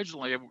 I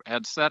originally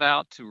had set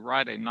out to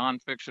write a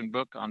nonfiction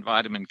book on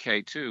vitamin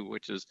K2,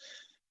 which is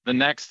the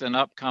next and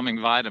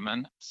upcoming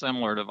vitamin,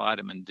 similar to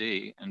vitamin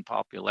D in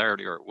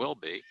popularity, or it will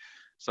be.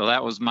 So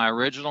that was my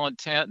original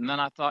intent. And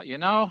then I thought,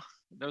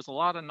 there's a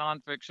lot of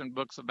nonfiction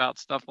books about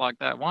stuff like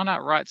that. Why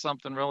not write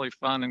something really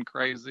fun and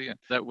crazy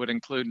that would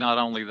include not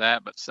only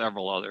that, but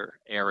several other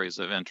areas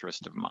of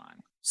interest of mine?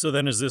 So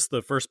then is this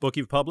the first book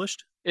you've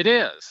published? It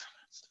is.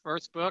 It's the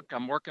first book.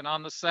 I'm working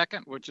on the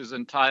second, which is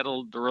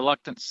entitled The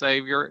Reluctant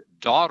Savior,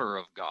 Daughter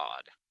of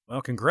God.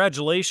 Well,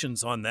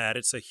 congratulations on that.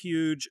 It's a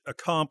huge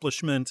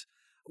accomplishment.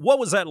 What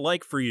was that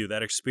like for you,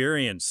 that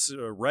experience,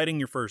 writing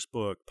your first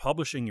book,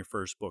 publishing your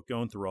first book,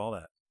 going through all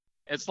that?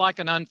 It's like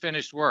an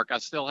unfinished work. I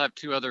still have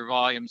 2 other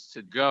volumes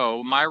to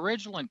go. My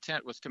original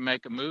intent was to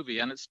make a movie,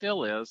 and it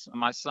still is.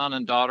 My son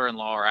and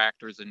daughter-in-law are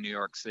actors in New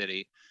York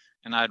City,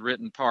 and I'd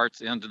written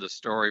parts into the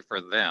story for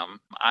them.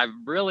 I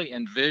really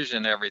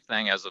envision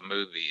everything as a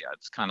movie.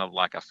 It's kind of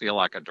like I feel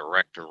like a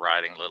director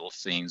writing little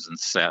scenes and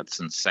sets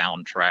and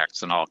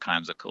soundtracks and all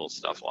kinds of cool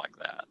stuff like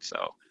that.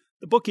 So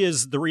the book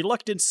is The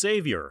Reluctant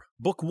Savior,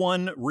 Book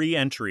 1,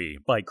 Re-Entry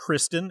by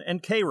Kristen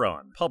and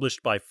Kayron,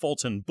 published by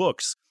Fulton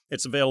Books.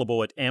 It's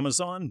available at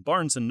Amazon,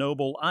 Barnes &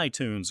 Noble,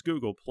 iTunes,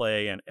 Google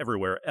Play, and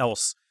everywhere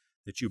else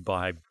that you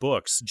buy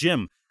books.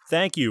 Jim,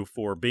 thank you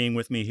for being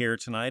with me here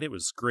tonight. It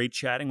was great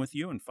chatting with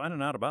you and finding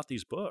out about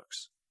these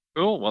books.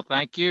 Cool. Well,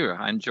 thank you.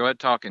 I enjoyed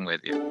talking with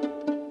you.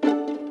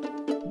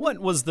 What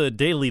was the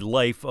daily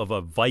life of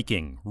a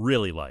Viking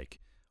really like?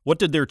 What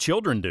did their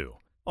children do?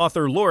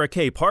 Author Laura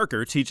K.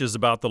 Parker teaches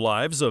about the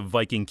lives of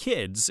Viking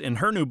kids in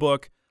her new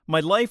book, My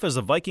Life as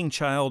a Viking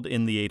Child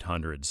in the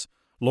 800s.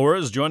 Laura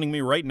is joining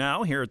me right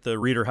now here at the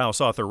Reader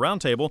House Author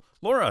Roundtable.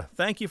 Laura,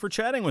 thank you for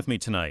chatting with me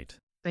tonight.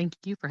 Thank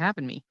you for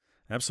having me.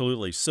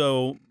 Absolutely.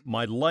 So,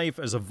 My Life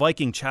as a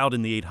Viking Child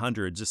in the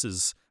 800s. This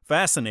is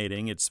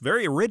fascinating. It's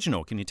very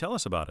original. Can you tell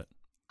us about it?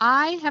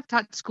 I have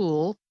taught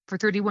school for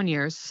 31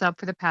 years, sub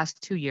for the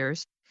past 2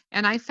 years,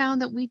 And I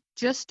found that we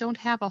just don't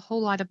have a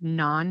whole lot of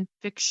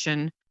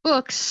nonfiction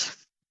books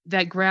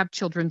that grab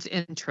children's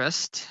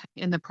interest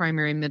in the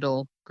primary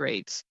middle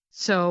grades.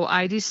 So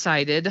I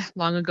decided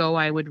long ago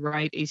I would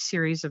write a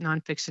series of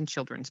nonfiction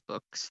children's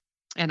books.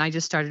 And I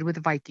just started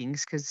with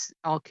Vikings because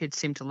all kids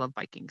seem to love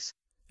Vikings.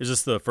 Is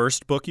this the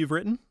first book you've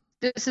written?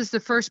 This is the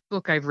first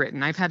book I've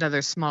written. I've had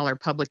other smaller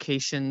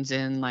publications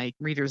in like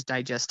Reader's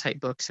Digest type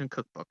books and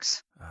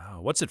cookbooks.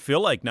 What's it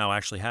feel like now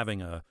actually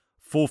having a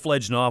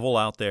full-fledged novel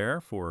out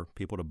there for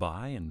people to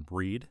buy and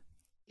read?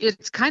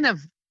 It's kind of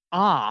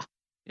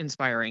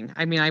awe-inspiring.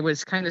 I mean, I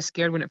was kind of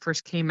scared when it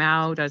first came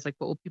out. I was like,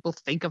 what will people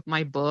think of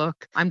my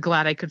book? I'm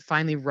glad I could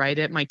finally write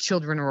it. My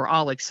children were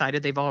all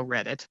excited. They've all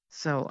read it.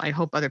 So I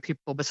hope other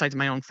people besides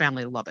my own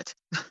family love it.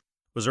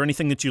 Was there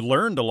anything that you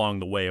learned along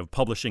the way of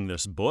publishing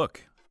this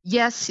book?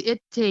 Yes,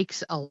 it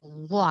takes a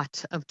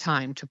lot of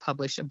time to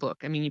publish a book.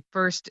 I mean,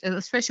 first,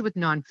 especially with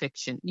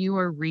nonfiction, you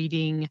are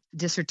reading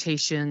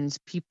dissertations,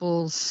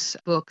 people's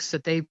books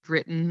that they've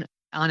written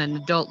on an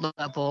adult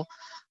level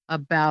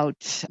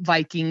about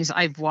Vikings.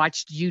 I've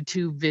watched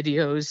YouTube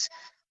videos,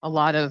 a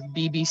lot of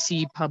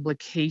BBC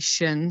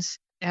publications.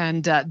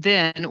 And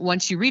then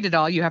once you read it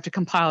all, you have to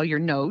compile your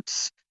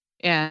notes.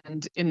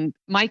 And in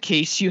my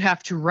case, you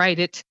have to write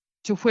it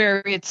to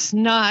where it's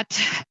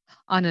not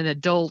on an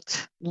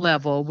adult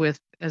level with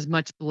as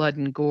much blood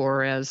and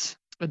gore as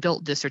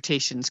adult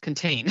dissertations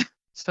contain.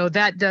 So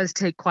that does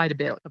take quite a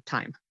bit of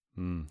time.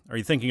 Are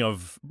you thinking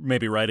of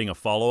maybe writing a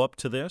follow-up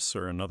to this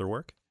or another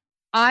work?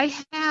 I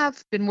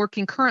have been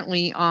working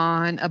currently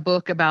on a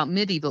book about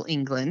medieval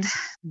England,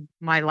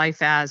 my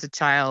life as a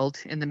child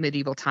in the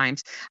medieval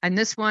times. And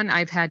this one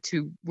I've had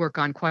to work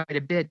on quite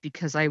a bit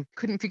because I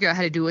couldn't figure out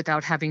how to do it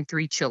without having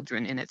 3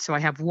 children in it. So I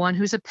have one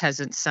who's a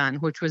peasant son,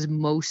 which was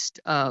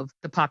most of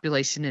the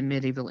population in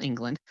medieval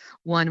England.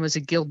 One was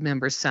a guild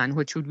member's son,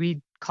 which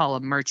we'd call a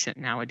merchant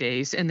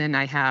nowadays. And then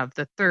I have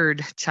the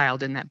third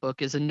child in that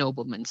book is a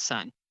nobleman's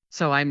son.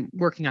 So I'm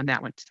working on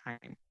that one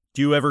time.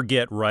 Do you ever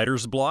get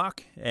writer's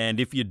block? And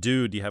if you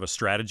do you have a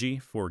strategy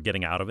for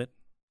getting out of it?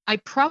 I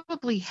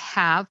probably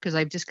have because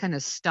I've just kind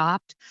of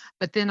stopped.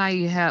 But then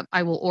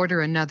I will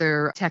order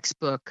another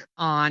textbook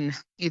on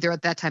either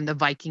at that time the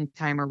Viking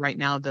time or right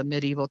now the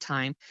medieval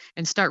time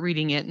and start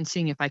reading it and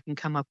seeing if I can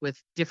come up with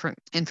different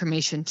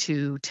information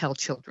to tell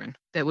children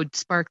that would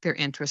spark their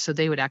interest so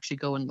they would actually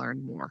go and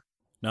learn more.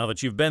 Now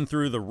that you've been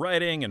through the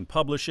writing and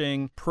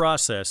publishing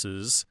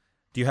processes,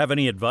 do you have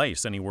any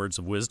advice, any words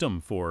of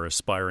wisdom for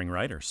aspiring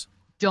writers?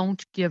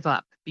 Don't give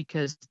up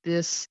because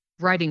this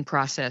writing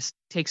process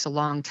takes a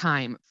long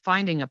time.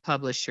 Finding a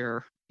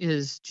publisher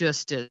is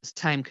just as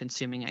time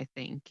consuming, I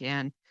think.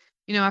 And,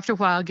 after a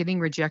while,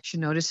 getting rejection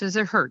notices,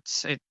 it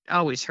hurts. It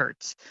always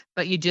hurts.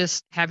 But you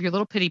just have your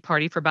little pity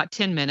party for about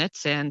 10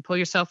 minutes and pull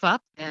yourself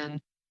up and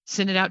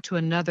send it out to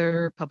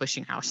another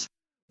publishing house.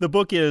 The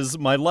book is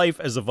My Life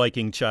as a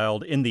Viking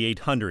Child in the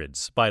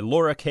 800s by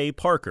Laura K.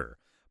 Parker.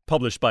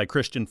 Published by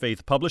Christian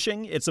Faith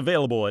Publishing, it's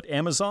available at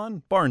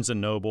Amazon, Barnes &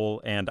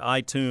 Noble, and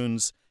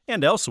iTunes,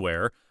 and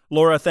elsewhere.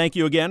 Laura, thank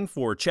you again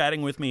for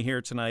chatting with me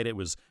here tonight. It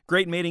was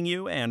great meeting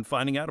you and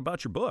finding out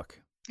about your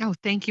book. Oh,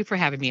 thank you for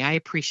having me. I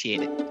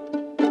appreciate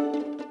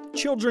it.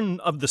 Children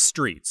of the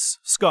Streets,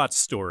 Scott's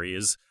Story,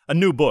 is a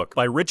new book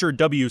by Richard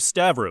W.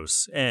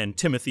 Stavros and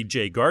Timothy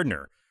J.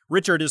 Gardner.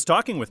 Richard is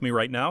talking with me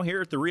right now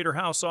here at the Reader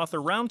House Author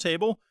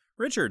Roundtable.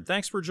 Richard,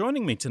 thanks for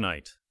joining me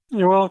tonight.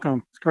 You're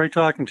welcome. It's great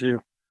talking to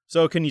you.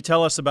 So can you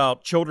tell us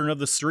about Children of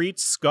the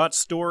Streets, Scott's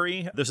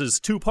Story? This is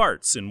 2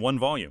 parts in 1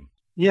 volume.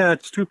 Yeah,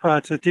 it's 2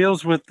 parts. It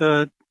deals with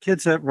the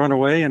kids that run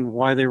away and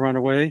why they run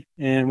away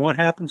and what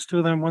happens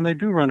to them when they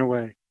do run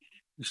away.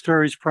 The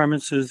story's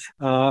premise is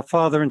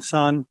father and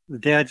son. The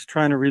dad's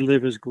trying to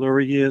relive his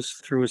glory years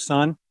through his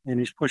son, and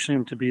he's pushing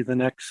him to be the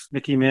next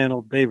Mickey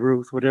Mantle, Babe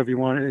Ruth, whatever you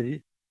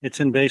want. It's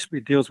in baseball.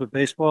 It deals with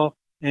baseball.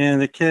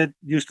 And the kid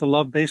used to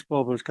love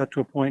baseball, but it's got to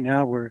a point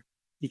now where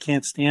he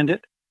can't stand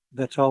it.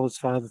 That's all his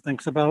father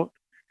thinks about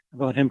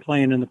him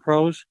playing in the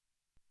pros.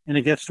 And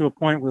it gets to a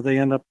point where they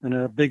end up in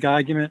a big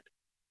argument,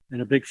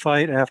 in a big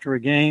fight after a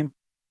game.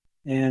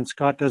 And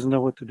Scott doesn't know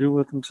what to do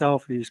with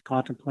himself. He's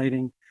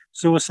contemplating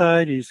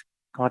suicide. He's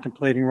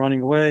contemplating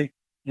running away.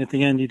 And at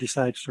the end, he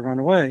decides to run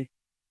away.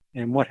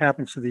 And what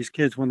happens to these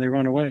kids when they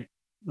run away?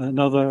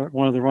 Another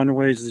one of the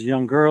runaways is a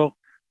young girl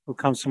who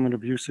comes from an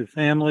abusive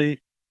family.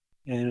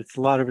 And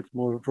a lot of it's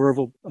more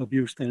verbal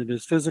abuse than it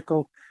is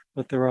physical.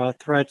 But there are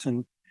threats,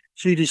 and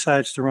she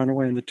decides to run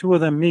away, and the 2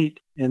 of them meet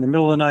in the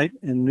middle of the night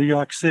in New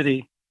York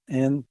City,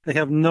 and they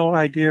have no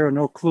idea or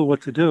no clue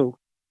what to do.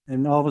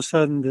 And all of a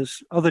sudden,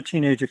 this other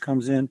teenager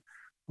comes in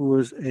who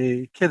was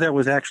a kid that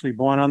was actually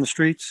born on the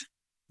streets.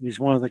 He's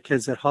one of the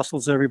kids that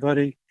hustles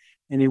everybody,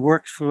 and he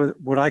works for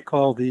what I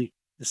call the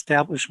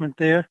establishment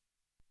there.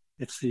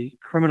 It's the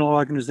criminal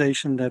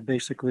organization that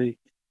basically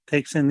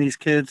takes in these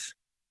kids,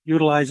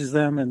 utilizes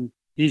them, and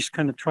he's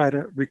going to try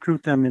to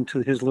recruit them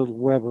into his little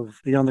web of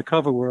the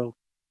undercover world.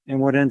 And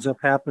what ends up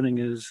happening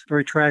is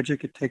very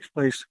tragic. It takes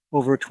place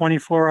over a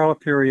 24-hour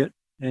period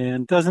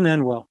and doesn't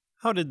end well.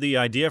 How did the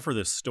idea for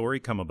this story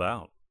come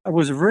about? I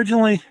was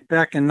originally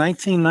back in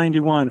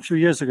 1991, a few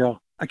years ago.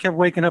 I kept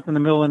waking up in the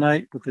middle of the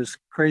night with this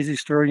crazy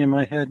story in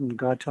my head and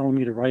God telling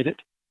me to write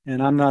it. And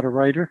I'm not a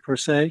writer per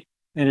se.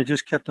 And it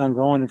just kept on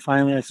going. And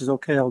finally I said,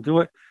 okay, I'll do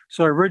it.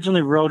 So I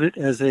originally wrote it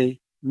as a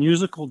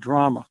musical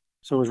drama.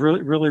 So it was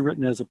really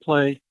written as a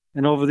play.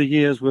 And over the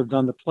years, we've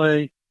done the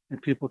play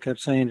and people kept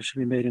saying it should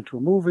be made into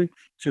a movie, it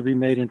should be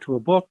made into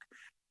a book.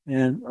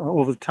 And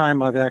over the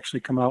time, I've actually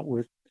come out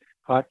with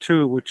part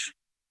 2, which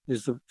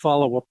is the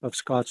follow-up of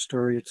Scott's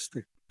story. It's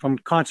from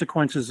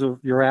consequences of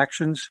your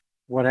actions,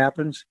 what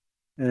happens.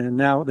 And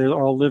now they're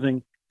all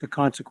living the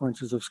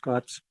consequences of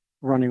Scott's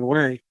running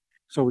away.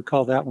 So we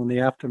call that one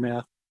the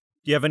aftermath.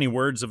 Do you have any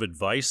words of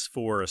advice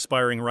for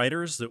aspiring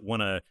writers that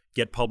want to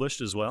get published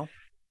as well?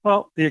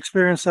 Well, the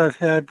experience I've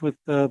had with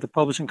the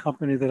publishing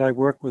company that I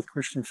work with,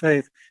 Christian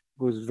Faith,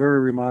 was very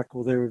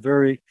remarkable. They were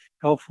very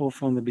helpful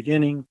from the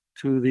beginning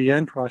to the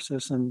end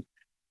process and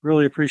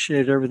really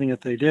appreciated everything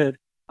that they did.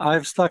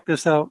 I've stuck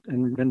this out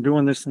and been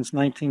doing this since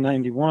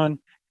 1991.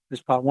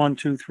 There's part 1,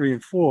 2, 3,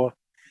 and 4,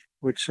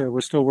 which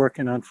we're still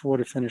working on 4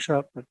 to finish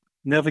up, but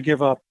never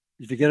give up.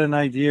 If you get an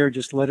idea,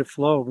 just let it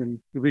flow and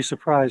you'll be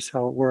surprised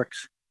how it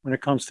works when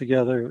it comes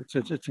together.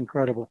 It's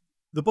incredible.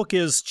 The book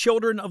is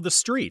Children of the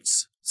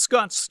Streets,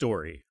 Scott's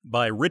Story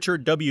by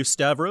Richard W.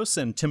 Stavros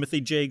and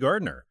Timothy J.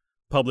 Gardner.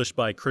 Published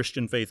by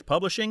Christian Faith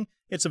Publishing,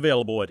 it's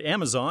available at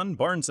Amazon,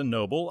 Barnes &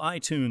 Noble,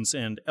 iTunes,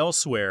 and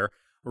elsewhere.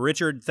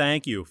 Richard,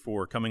 thank you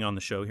for coming on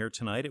the show here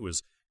tonight. It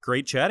was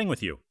great chatting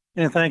with you.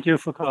 And thank you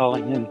for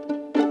calling in.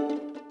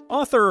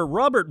 Author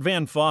Robert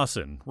Van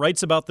Fossen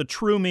writes about the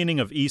true meaning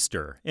of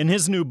Easter in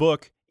his new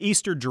book,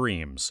 Easter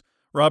Dreams.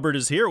 Robert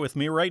is here with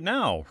me right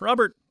now.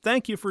 Robert,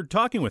 thank you for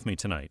talking with me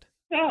tonight.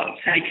 Oh,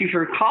 thank you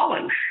for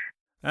calling.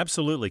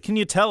 Absolutely. Can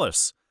you tell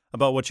us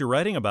about what you're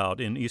writing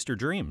about in Easter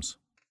Dreams?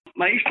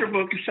 My Easter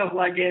book and stuff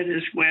like that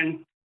is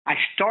when I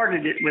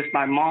started it with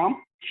my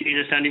mom. She's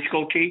a Sunday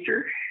school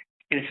teacher.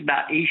 And it's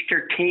about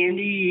Easter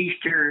candy,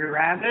 Easter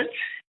rabbits.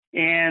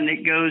 And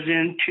it goes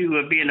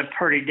into being a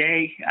pretty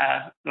day,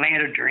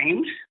 land of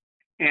dreams.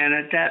 And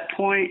at that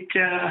point,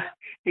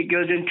 it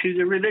goes into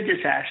the religious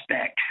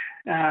aspect,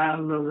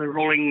 the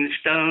Rolling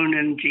Stone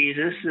and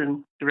Jesus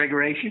and the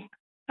Resurrection.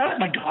 I'll let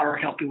my daughter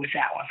help me with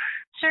that one.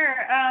 Sure.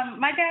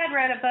 My dad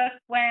wrote a book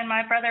when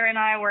my brother and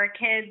I were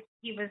kids.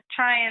 He was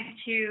trying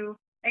to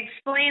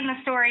explain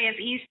the story of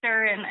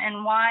Easter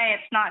and why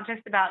it's not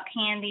just about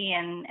candy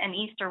and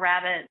Easter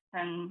rabbits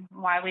and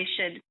why we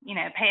should,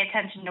 pay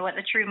attention to what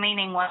the true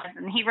meaning was.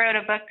 And he wrote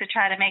a book to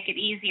try to make it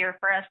easier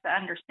for us to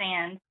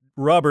understand.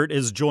 Robert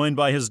is joined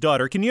by his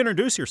daughter. Can you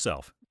introduce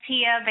yourself?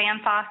 Tia Van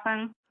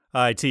Fossen.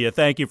 Hi, Tia.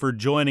 Thank you for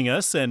joining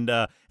us and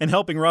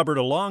helping Robert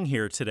along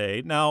here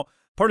today. Now,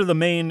 part of the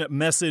main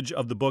message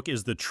of the book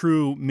is the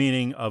true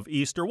meaning of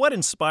Easter. What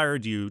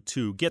inspired you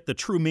to get the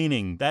true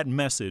meaning, that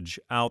message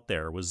out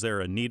there? Was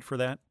there a need for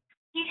that?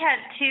 He had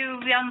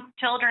 2 young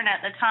children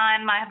at the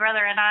time. My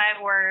brother and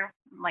I were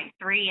like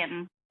 3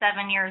 and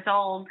 7 years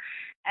old.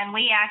 And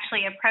we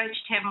actually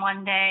approached him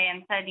one day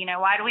and said,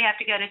 why do we have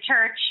to go to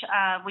church?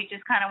 We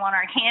just kind of want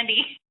our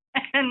candy.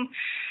 And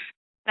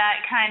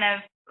that kind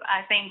of,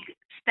 I think,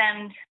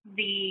 stemmed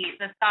the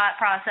thought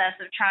process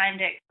of trying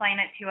to explain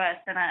it to us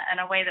in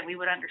a way that we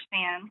would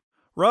understand.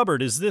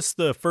 Robert, is this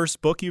the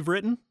first book you've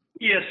written?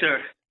 Yes,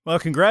 sir. Well,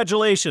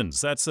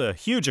 congratulations. That's a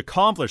huge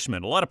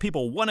accomplishment. A lot of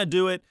people want to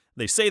do it.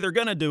 They say they're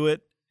going to do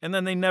it, and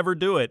then they never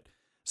do it.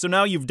 So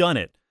now you've done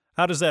it.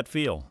 How does that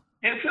feel?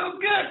 It feels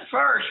good at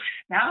first.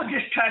 Now I'm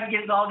just trying to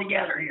get it all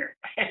together here.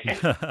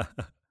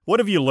 What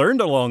have you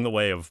learned along the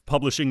way of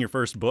publishing your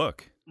first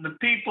book? The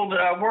people that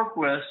I work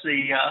with,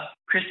 the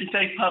Christian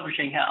Faith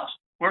Publishing House,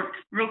 worked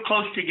real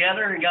close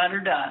together and got her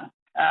done.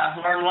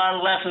 Learned a lot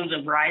of lessons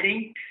of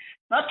writing.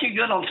 Not too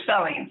good on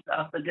spelling and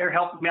stuff, but they're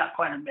helping me out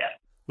quite a bit.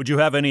 Would you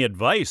have any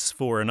advice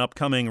for an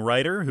upcoming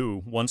writer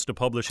who wants to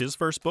publish his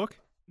first book?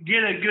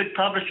 Get a good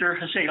publisher,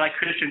 say like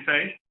Christian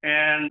Faith,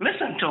 and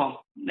listen to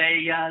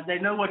them. They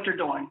know what they're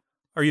doing.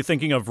 Are you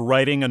thinking of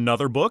writing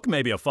another book,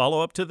 maybe a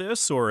follow-up to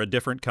this or a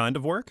different kind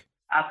of work?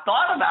 I've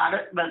thought about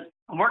it, but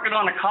I'm working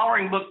on a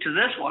coloring book to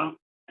this one.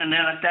 And then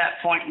at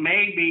that point,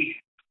 maybe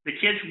the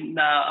kids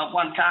at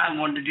one time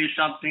wanted to do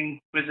something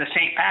with the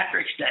St.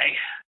 Patrick's Day.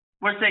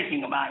 We're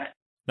thinking about it.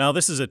 Now,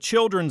 this is a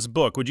children's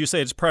book. Would you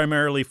say it's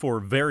primarily for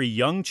very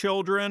young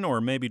children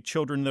or maybe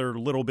children that are a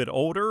little bit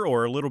older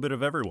or a little bit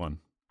of everyone?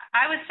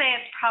 I would say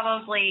it's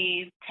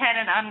probably 10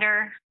 and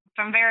under,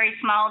 from very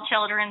small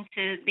children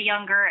to the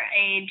younger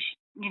age,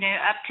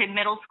 up to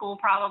middle school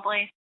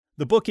probably.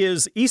 The book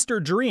is Easter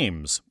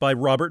Dreams by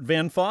Robert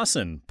Van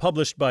Fossen,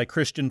 published by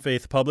Christian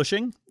Faith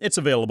Publishing. It's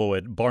available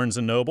at Barnes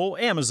 & Noble,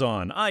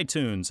 Amazon,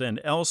 iTunes, and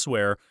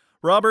elsewhere.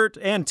 Robert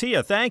and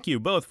Tia, thank you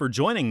both for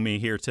joining me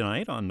here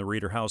tonight on the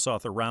Reader House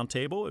Author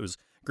Roundtable. It was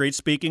great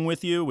speaking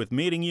with you,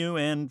 meeting you,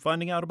 and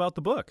finding out about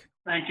the book.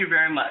 Thank you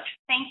very much.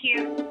 Thank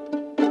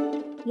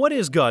you. What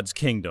is God's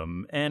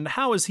kingdom, and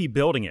how is he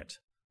building it?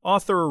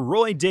 Author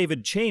Roy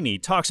David Cheney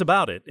talks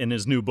about it in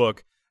his new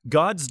book,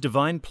 God's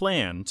Divine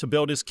Plan to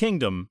Build His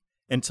Kingdom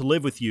and to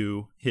Live with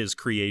You, His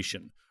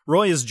Creation.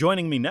 Roy is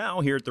joining me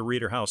now here at the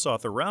Reader House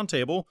Author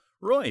Roundtable.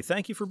 Roy,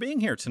 thank you for being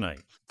here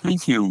tonight.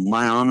 Thank you.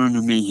 My honor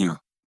to be here.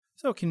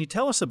 So, can you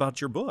tell us about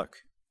your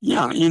book?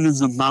 Yeah, it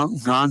is about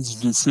God's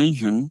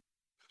decision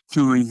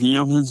to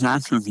reveal his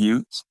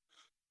attributes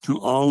to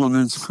all of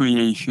his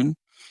creation,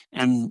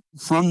 and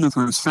from the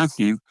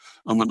perspective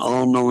of an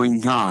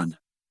all-knowing God.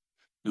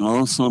 You'll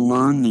also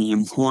learn the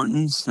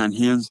importance that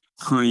his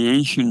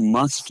creation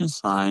must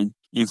decide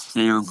if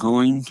they are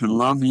going to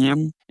love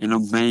him and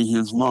obey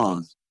his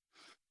laws.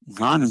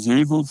 God is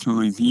able to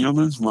reveal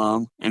his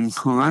love and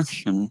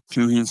correction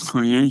to his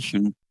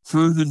creation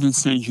through the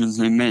decisions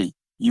they make.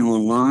 You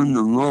will learn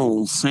the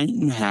role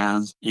Satan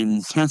has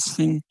in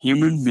testing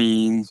human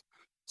beings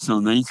so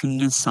they can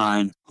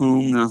decide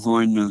whom they're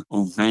going to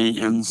obey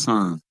and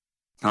serve,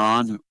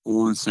 God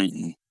or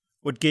Satan.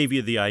 What gave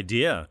you the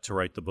idea to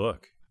write the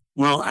book?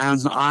 Well,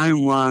 as I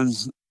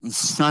was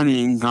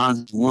studying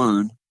God's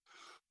Word,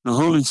 the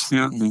Holy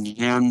Spirit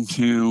began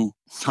to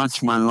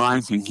touch my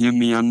life and give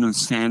me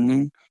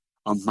understanding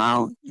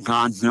about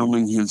God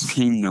building his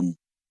kingdom.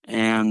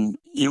 And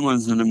it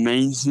was an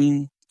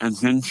amazing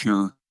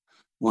adventure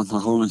what the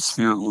Holy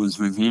Spirit was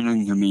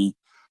revealing to me,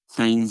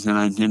 things that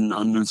I didn't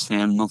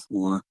understand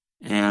before,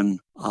 and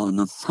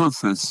the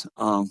purpose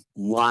of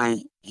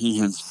why he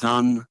has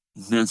done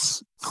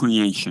this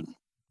creation.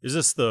 Is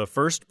this the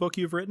first book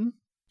you've written?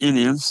 It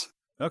is.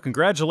 Oh,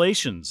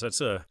 congratulations. That's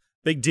a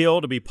big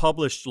deal to be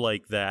published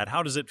like that.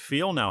 How does it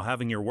feel now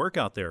having your work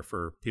out there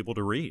for people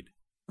to read?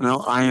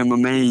 Well, I am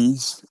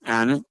amazed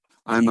at it.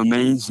 I'm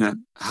amazed at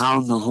how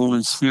the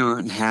Holy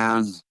Spirit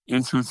has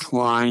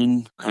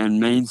intertwined and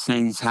made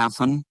things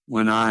happen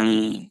when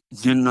I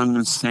didn't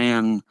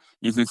understand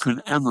if it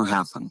could ever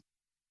happen.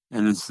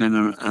 And it's been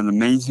an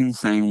amazing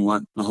thing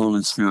what the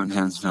Holy Spirit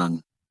has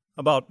done.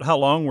 About how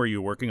long were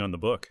you working on the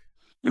book?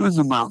 It was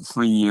about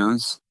 3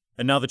 years.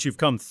 And now that you've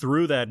come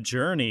through that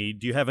journey,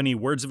 do you have any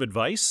words of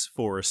advice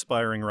for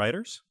aspiring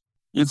writers?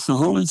 If the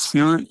Holy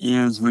Spirit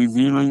is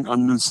revealing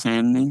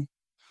understanding,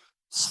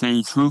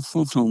 stay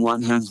truthful to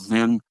what has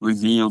been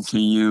revealed to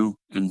you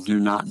and do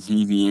not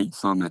deviate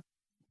from it.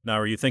 Now,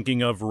 are you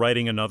thinking of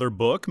writing another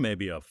book,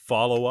 maybe a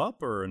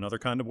follow-up or another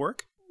kind of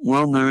work?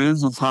 Well, there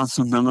is a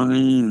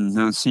possibility, and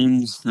there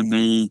seems to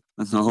be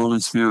that the Holy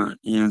Spirit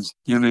is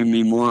giving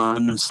me more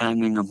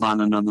understanding about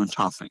another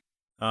topic.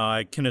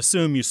 I can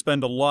assume you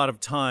spend a lot of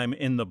time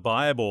in the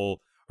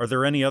Bible. Are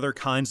there any other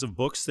kinds of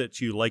books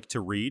that you like to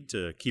read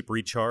to keep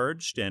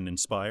recharged and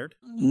inspired?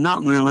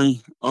 Not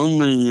really.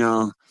 Only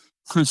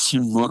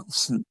Christian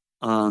books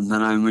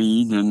that I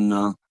read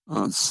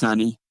and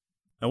study.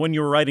 Now, when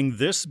you were writing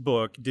this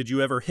book, did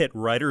you ever hit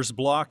writer's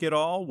block at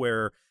all,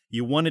 where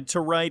you wanted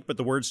to write, but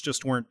the words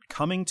just weren't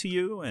coming to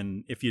you?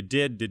 And if you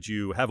did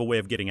you have a way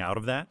of getting out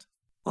of that?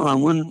 Well, I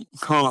wouldn't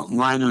call it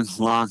writer's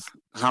block.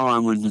 How I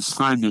would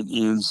describe it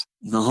is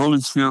the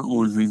Holy Spirit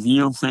would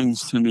reveal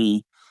things to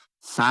me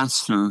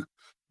faster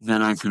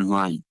than I could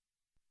write.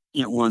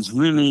 It was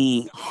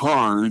really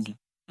hard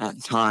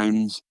at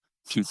times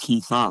to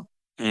keep up,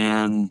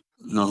 and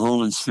the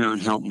Holy Spirit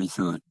helped me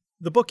through it.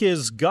 The book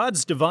is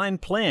God's Divine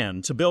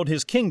Plan to Build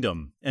His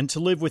Kingdom and to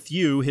Live with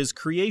You, His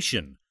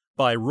Creation,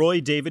 by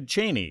Roy David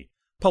Cheney.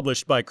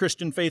 Published by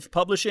Christian Faith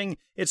Publishing,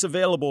 it's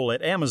available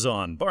at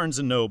Amazon, Barnes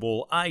 &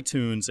 Noble,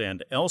 iTunes,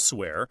 and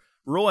elsewhere.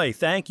 Roy,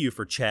 thank you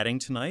for chatting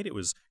tonight. It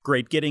was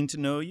great getting to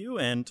know you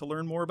and to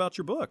learn more about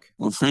your book.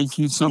 Well, thank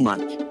you so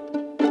much.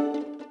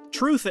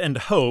 Truth and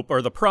hope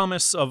are the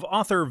promise of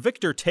author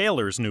Victor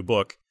Taylor's new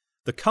book,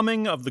 The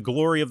Coming of the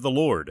Glory of the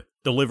Lord,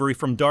 Delivery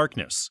from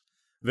Darkness.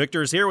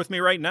 Victor's here with me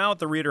right now at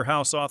the Reader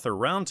House Author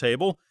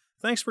Roundtable.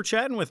 Thanks for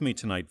chatting with me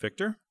tonight,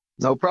 Victor.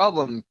 No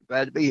problem.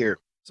 Glad to be here.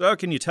 So,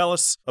 can you tell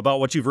us about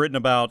what you've written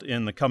about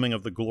in The Coming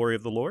of the Glory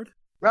of the Lord?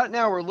 Right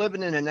now, we're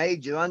living in an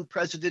age of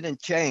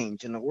unprecedented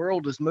change, and the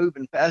world is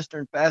moving faster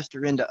and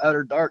faster into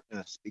utter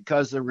darkness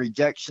because of the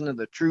rejection of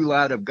the true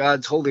light of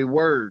God's holy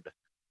word.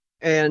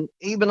 And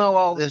even though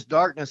all this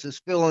darkness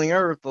is filling the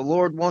earth, the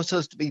Lord wants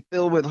us to be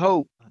filled with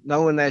hope,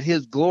 knowing that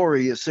his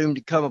glory is soon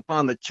to come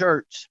upon the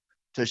church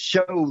to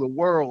show the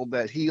world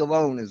that he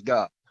alone is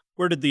God.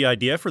 Where did the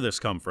idea for this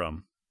come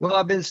from? Well,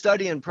 I've been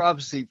studying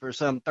prophecy for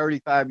some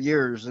 35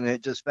 years, and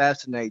it just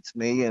fascinates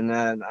me, and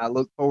I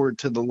look forward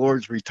to the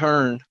Lord's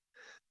return.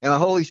 And the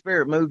Holy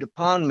Spirit moved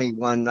upon me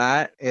one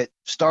night. It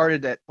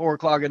started at 4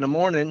 o'clock in the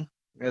morning,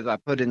 as I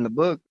put in the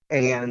book,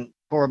 and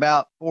for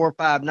about 4 or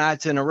 5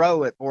 nights in a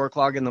row at 4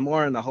 o'clock in the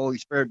morning, the Holy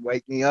Spirit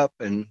wake me up,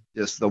 and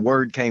just the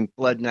word came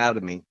flooding out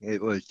of me.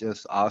 It was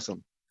just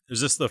awesome.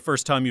 Is this the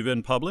first time you've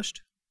been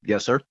published?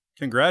 Yes, sir.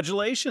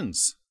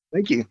 Congratulations.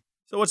 Thank you.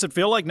 So what's it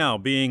feel like now,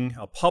 being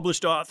a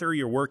published author?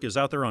 Your work is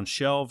out there on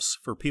shelves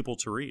for people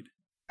to read.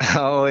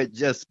 Oh, it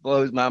just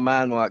blows my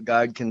mind what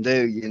God can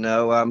do. You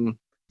know, I'm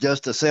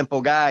just a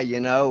simple guy, you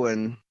know,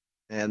 and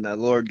the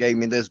Lord gave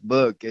me this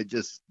book. It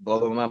just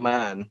blew my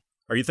mind.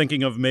 Are you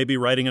thinking of maybe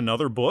writing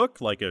another book,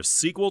 like a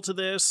sequel to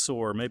this,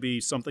 or maybe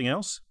something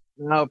else?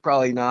 No,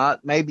 probably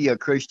not. Maybe a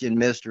Christian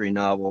mystery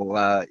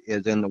novel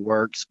is in the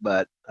works,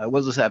 but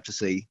we'll just have to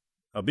see.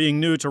 Being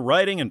new to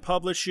writing and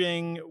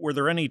publishing, were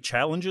there any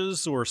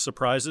challenges or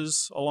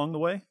surprises along the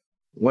way?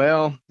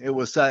 Well, it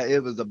was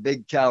a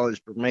big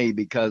challenge for me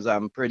because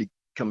I'm pretty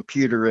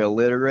computer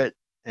illiterate.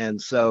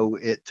 And so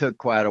it took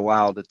quite a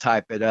while to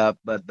type it up.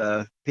 But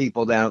the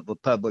people down at the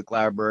public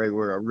library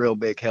were a real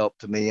big help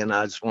to me. And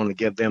I just want to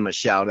give them a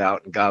shout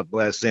out, and God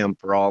bless them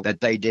for all that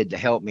they did to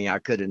help me. I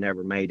could have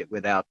never made it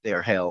without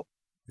their help.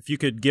 If you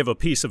could give a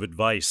piece of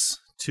advice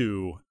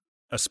to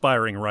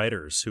aspiring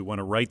writers who want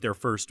to write their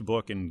first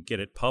book and get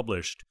it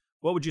published,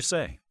 what would you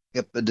say?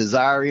 If the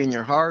desire in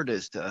your heart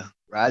is to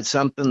write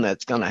something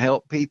that's going to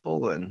help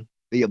people and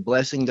be a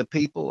blessing to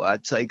people,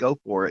 I'd say go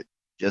for it.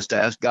 Just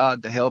ask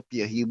God to help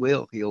you. He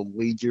will. He'll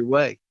lead your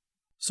way.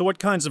 So what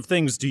kinds of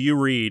things do you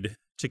read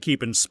to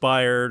keep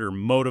inspired or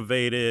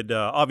motivated?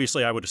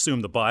 Obviously, I would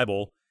assume the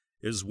Bible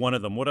is one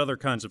of them. What other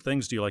kinds of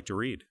things do you like to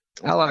read?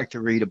 I like to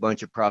read a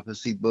bunch of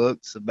prophecy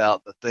books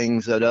about the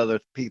things that other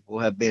people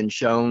have been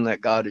shown,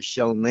 that God has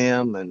shown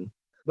them.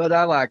 But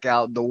I like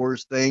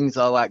outdoors things.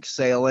 I like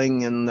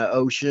sailing in the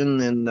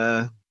ocean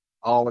and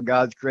all of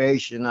God's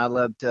creation. I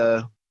love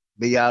to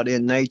be out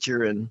in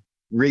nature and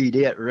read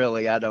it,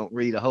 really. I don't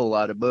read a whole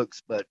lot of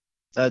books, but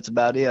that's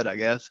about it, I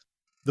guess.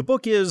 The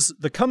book is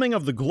The Coming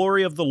of the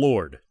Glory of the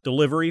Lord,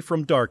 Delivery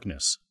from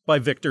Darkness by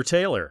Victor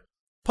Taylor.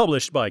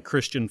 Published by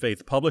Christian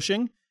Faith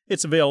Publishing.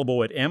 It's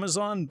available at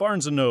Amazon,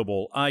 Barnes &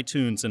 Noble,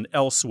 iTunes, and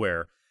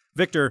elsewhere.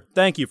 Victor,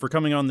 thank you for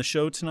coming on the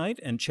show tonight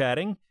and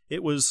chatting.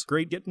 It was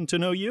great getting to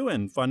know you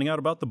and finding out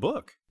about the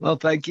book. Well,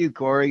 thank you,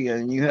 Corey,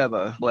 and you have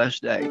a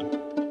blessed day.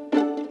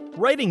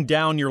 Writing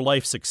down your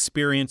life's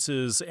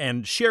experiences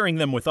and sharing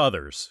them with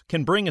others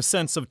can bring a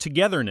sense of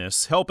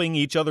togetherness, helping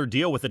each other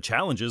deal with the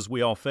challenges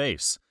we all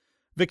face.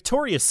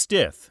 Victoria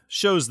Stith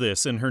shows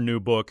this in her new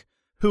book,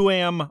 Who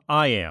Am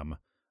I Am?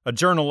 A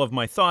journal of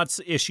my thoughts,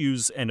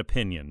 issues, and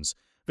opinions.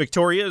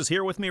 Victoria is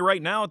here with me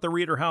right now at the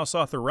Reader House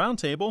Author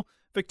Roundtable.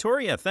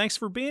 Victoria, thanks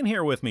for being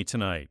here with me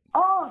tonight.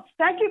 Oh,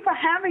 thank you for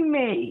having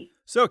me.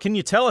 So, can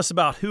you tell us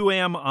about Who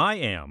Am I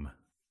Am?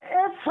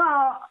 It's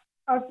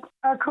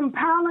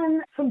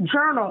compiling some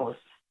journals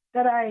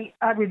that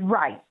I would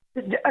write.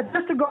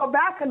 Just to go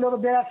back a little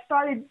bit, I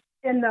started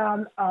in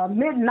the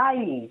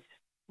mid-'90s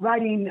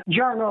writing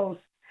journals.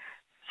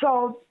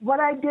 So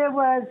what I did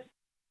was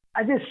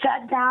I just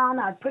sat down,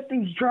 I put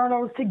these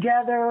journals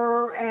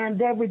together, and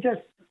they were just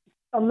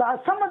a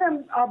lot. Some of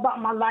them are about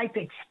my life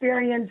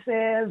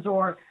experiences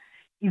or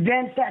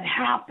events that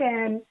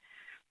happened,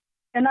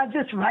 and I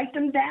just write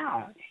them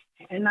down,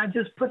 and I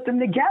just put them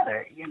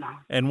together, you know.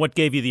 And what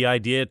gave you the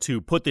idea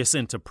to put this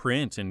into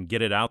print and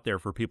get it out there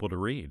for people to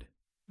read?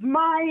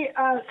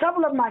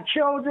 Several of my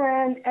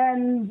children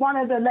and one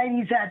of the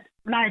ladies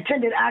when I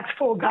attended Acts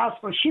Full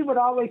Gospel, she would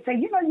always say,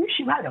 you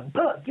should write a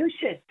book. You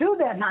should do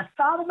that. And I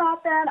thought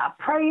about that. I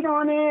prayed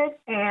on it,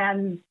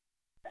 and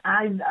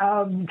I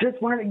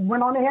just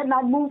went on ahead and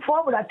I moved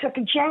forward. I took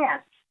a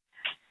chance.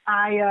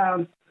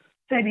 I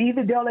said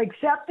either they'll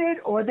accept it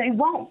or they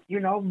won't,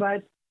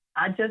 but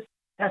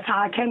that's how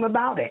I came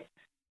about it.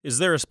 Is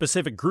there a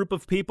specific group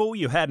of people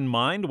you had in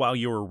mind while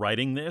you were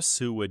writing this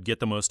who would get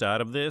the most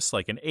out of this,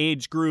 like an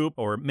age group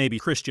or maybe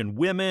Christian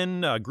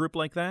women, a group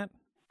like that?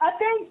 I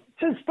think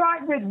to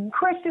start with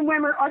Christian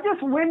women or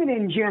just women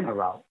in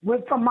general,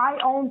 from my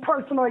own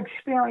personal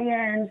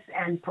experience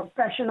and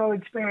professional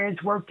experience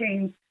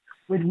working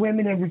with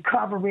women in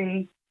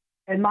recovery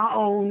and my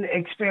own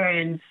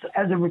experience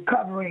as a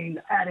recovering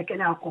addict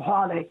and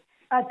alcoholic,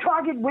 I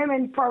target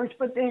women first,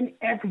 but then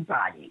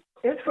everybody.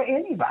 It's for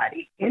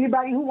anybody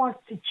who wants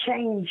to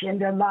change in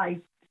their life.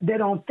 They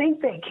don't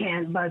think they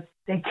can, but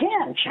they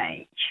can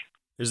change.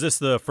 Is this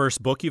the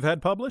first book you've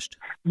had published?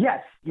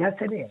 Yes,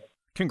 it is.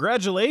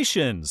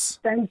 Congratulations.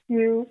 Thank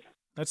you.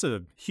 That's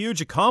a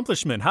huge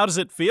accomplishment. How does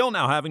it feel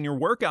now having your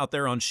work out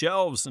there on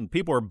shelves and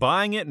people are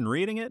buying it and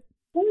reading it?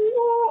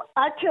 Ooh,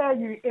 I tell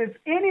you, if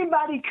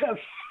anybody could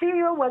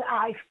feel what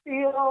I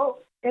feel,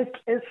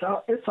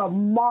 it's a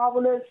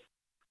marvelous,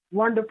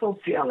 wonderful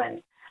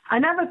feeling. I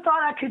never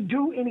thought I could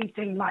do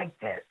anything like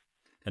this.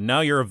 And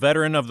now you're a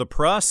veteran of the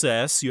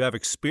process. You have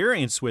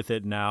experience with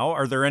it now.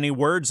 Are there any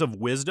words of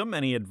wisdom,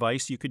 any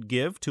advice you could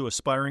give to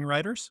aspiring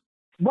writers?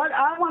 What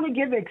I want to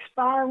give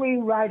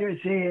aspiring writers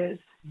is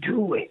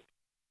do it.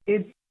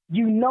 If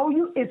you know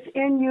it's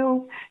in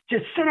you,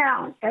 just sit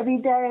down every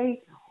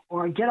day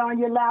or get on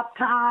your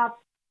laptop,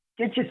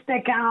 get your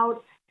stick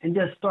out, and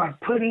just start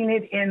putting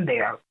it in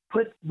there.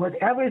 Put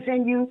whatever's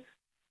in you,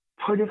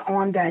 put it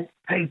on that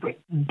paper.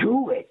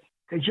 Do it.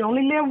 Because you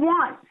only live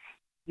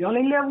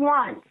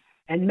once.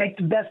 And make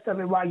the best of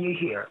it while you're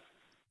here.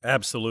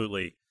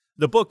 Absolutely.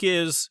 The book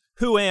is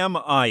Who Am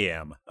I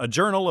Am? A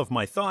Journal of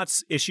My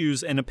Thoughts,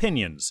 Issues, and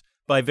Opinions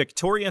by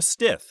Victoria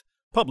Stith,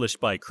 published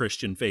by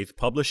Christian Faith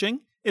Publishing.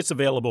 It's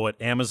available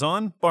at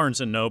Amazon, Barnes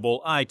 &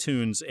 Noble,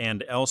 iTunes,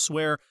 and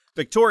elsewhere.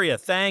 Victoria,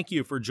 thank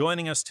you for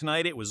joining us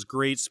tonight. It was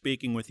great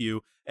speaking with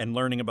you and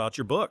learning about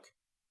your book.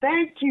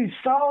 Thank you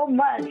so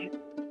much.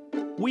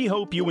 We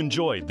hope you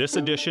enjoyed this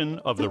edition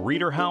of the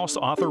Reader House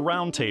Author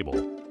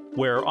Roundtable.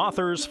 where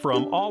authors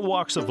from all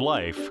walks of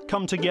life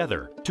come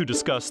together to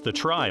discuss the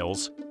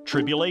trials,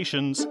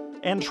 tribulations,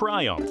 and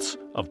triumphs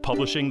of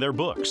publishing their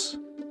books.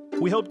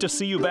 We hope to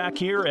see you back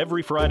here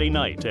every Friday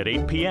night at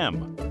 8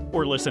 p.m.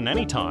 or listen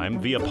anytime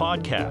via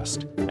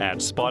podcast at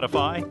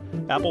Spotify,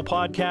 Apple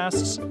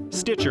Podcasts,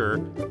 Stitcher,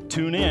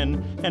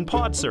 TuneIn, and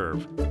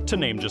PodServe, to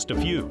name just a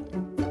few.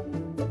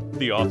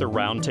 The Author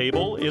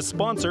Roundtable is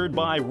sponsored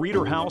by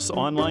Reader House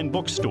Online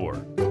Bookstore,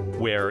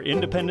 where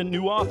independent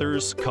new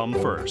authors come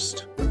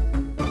first.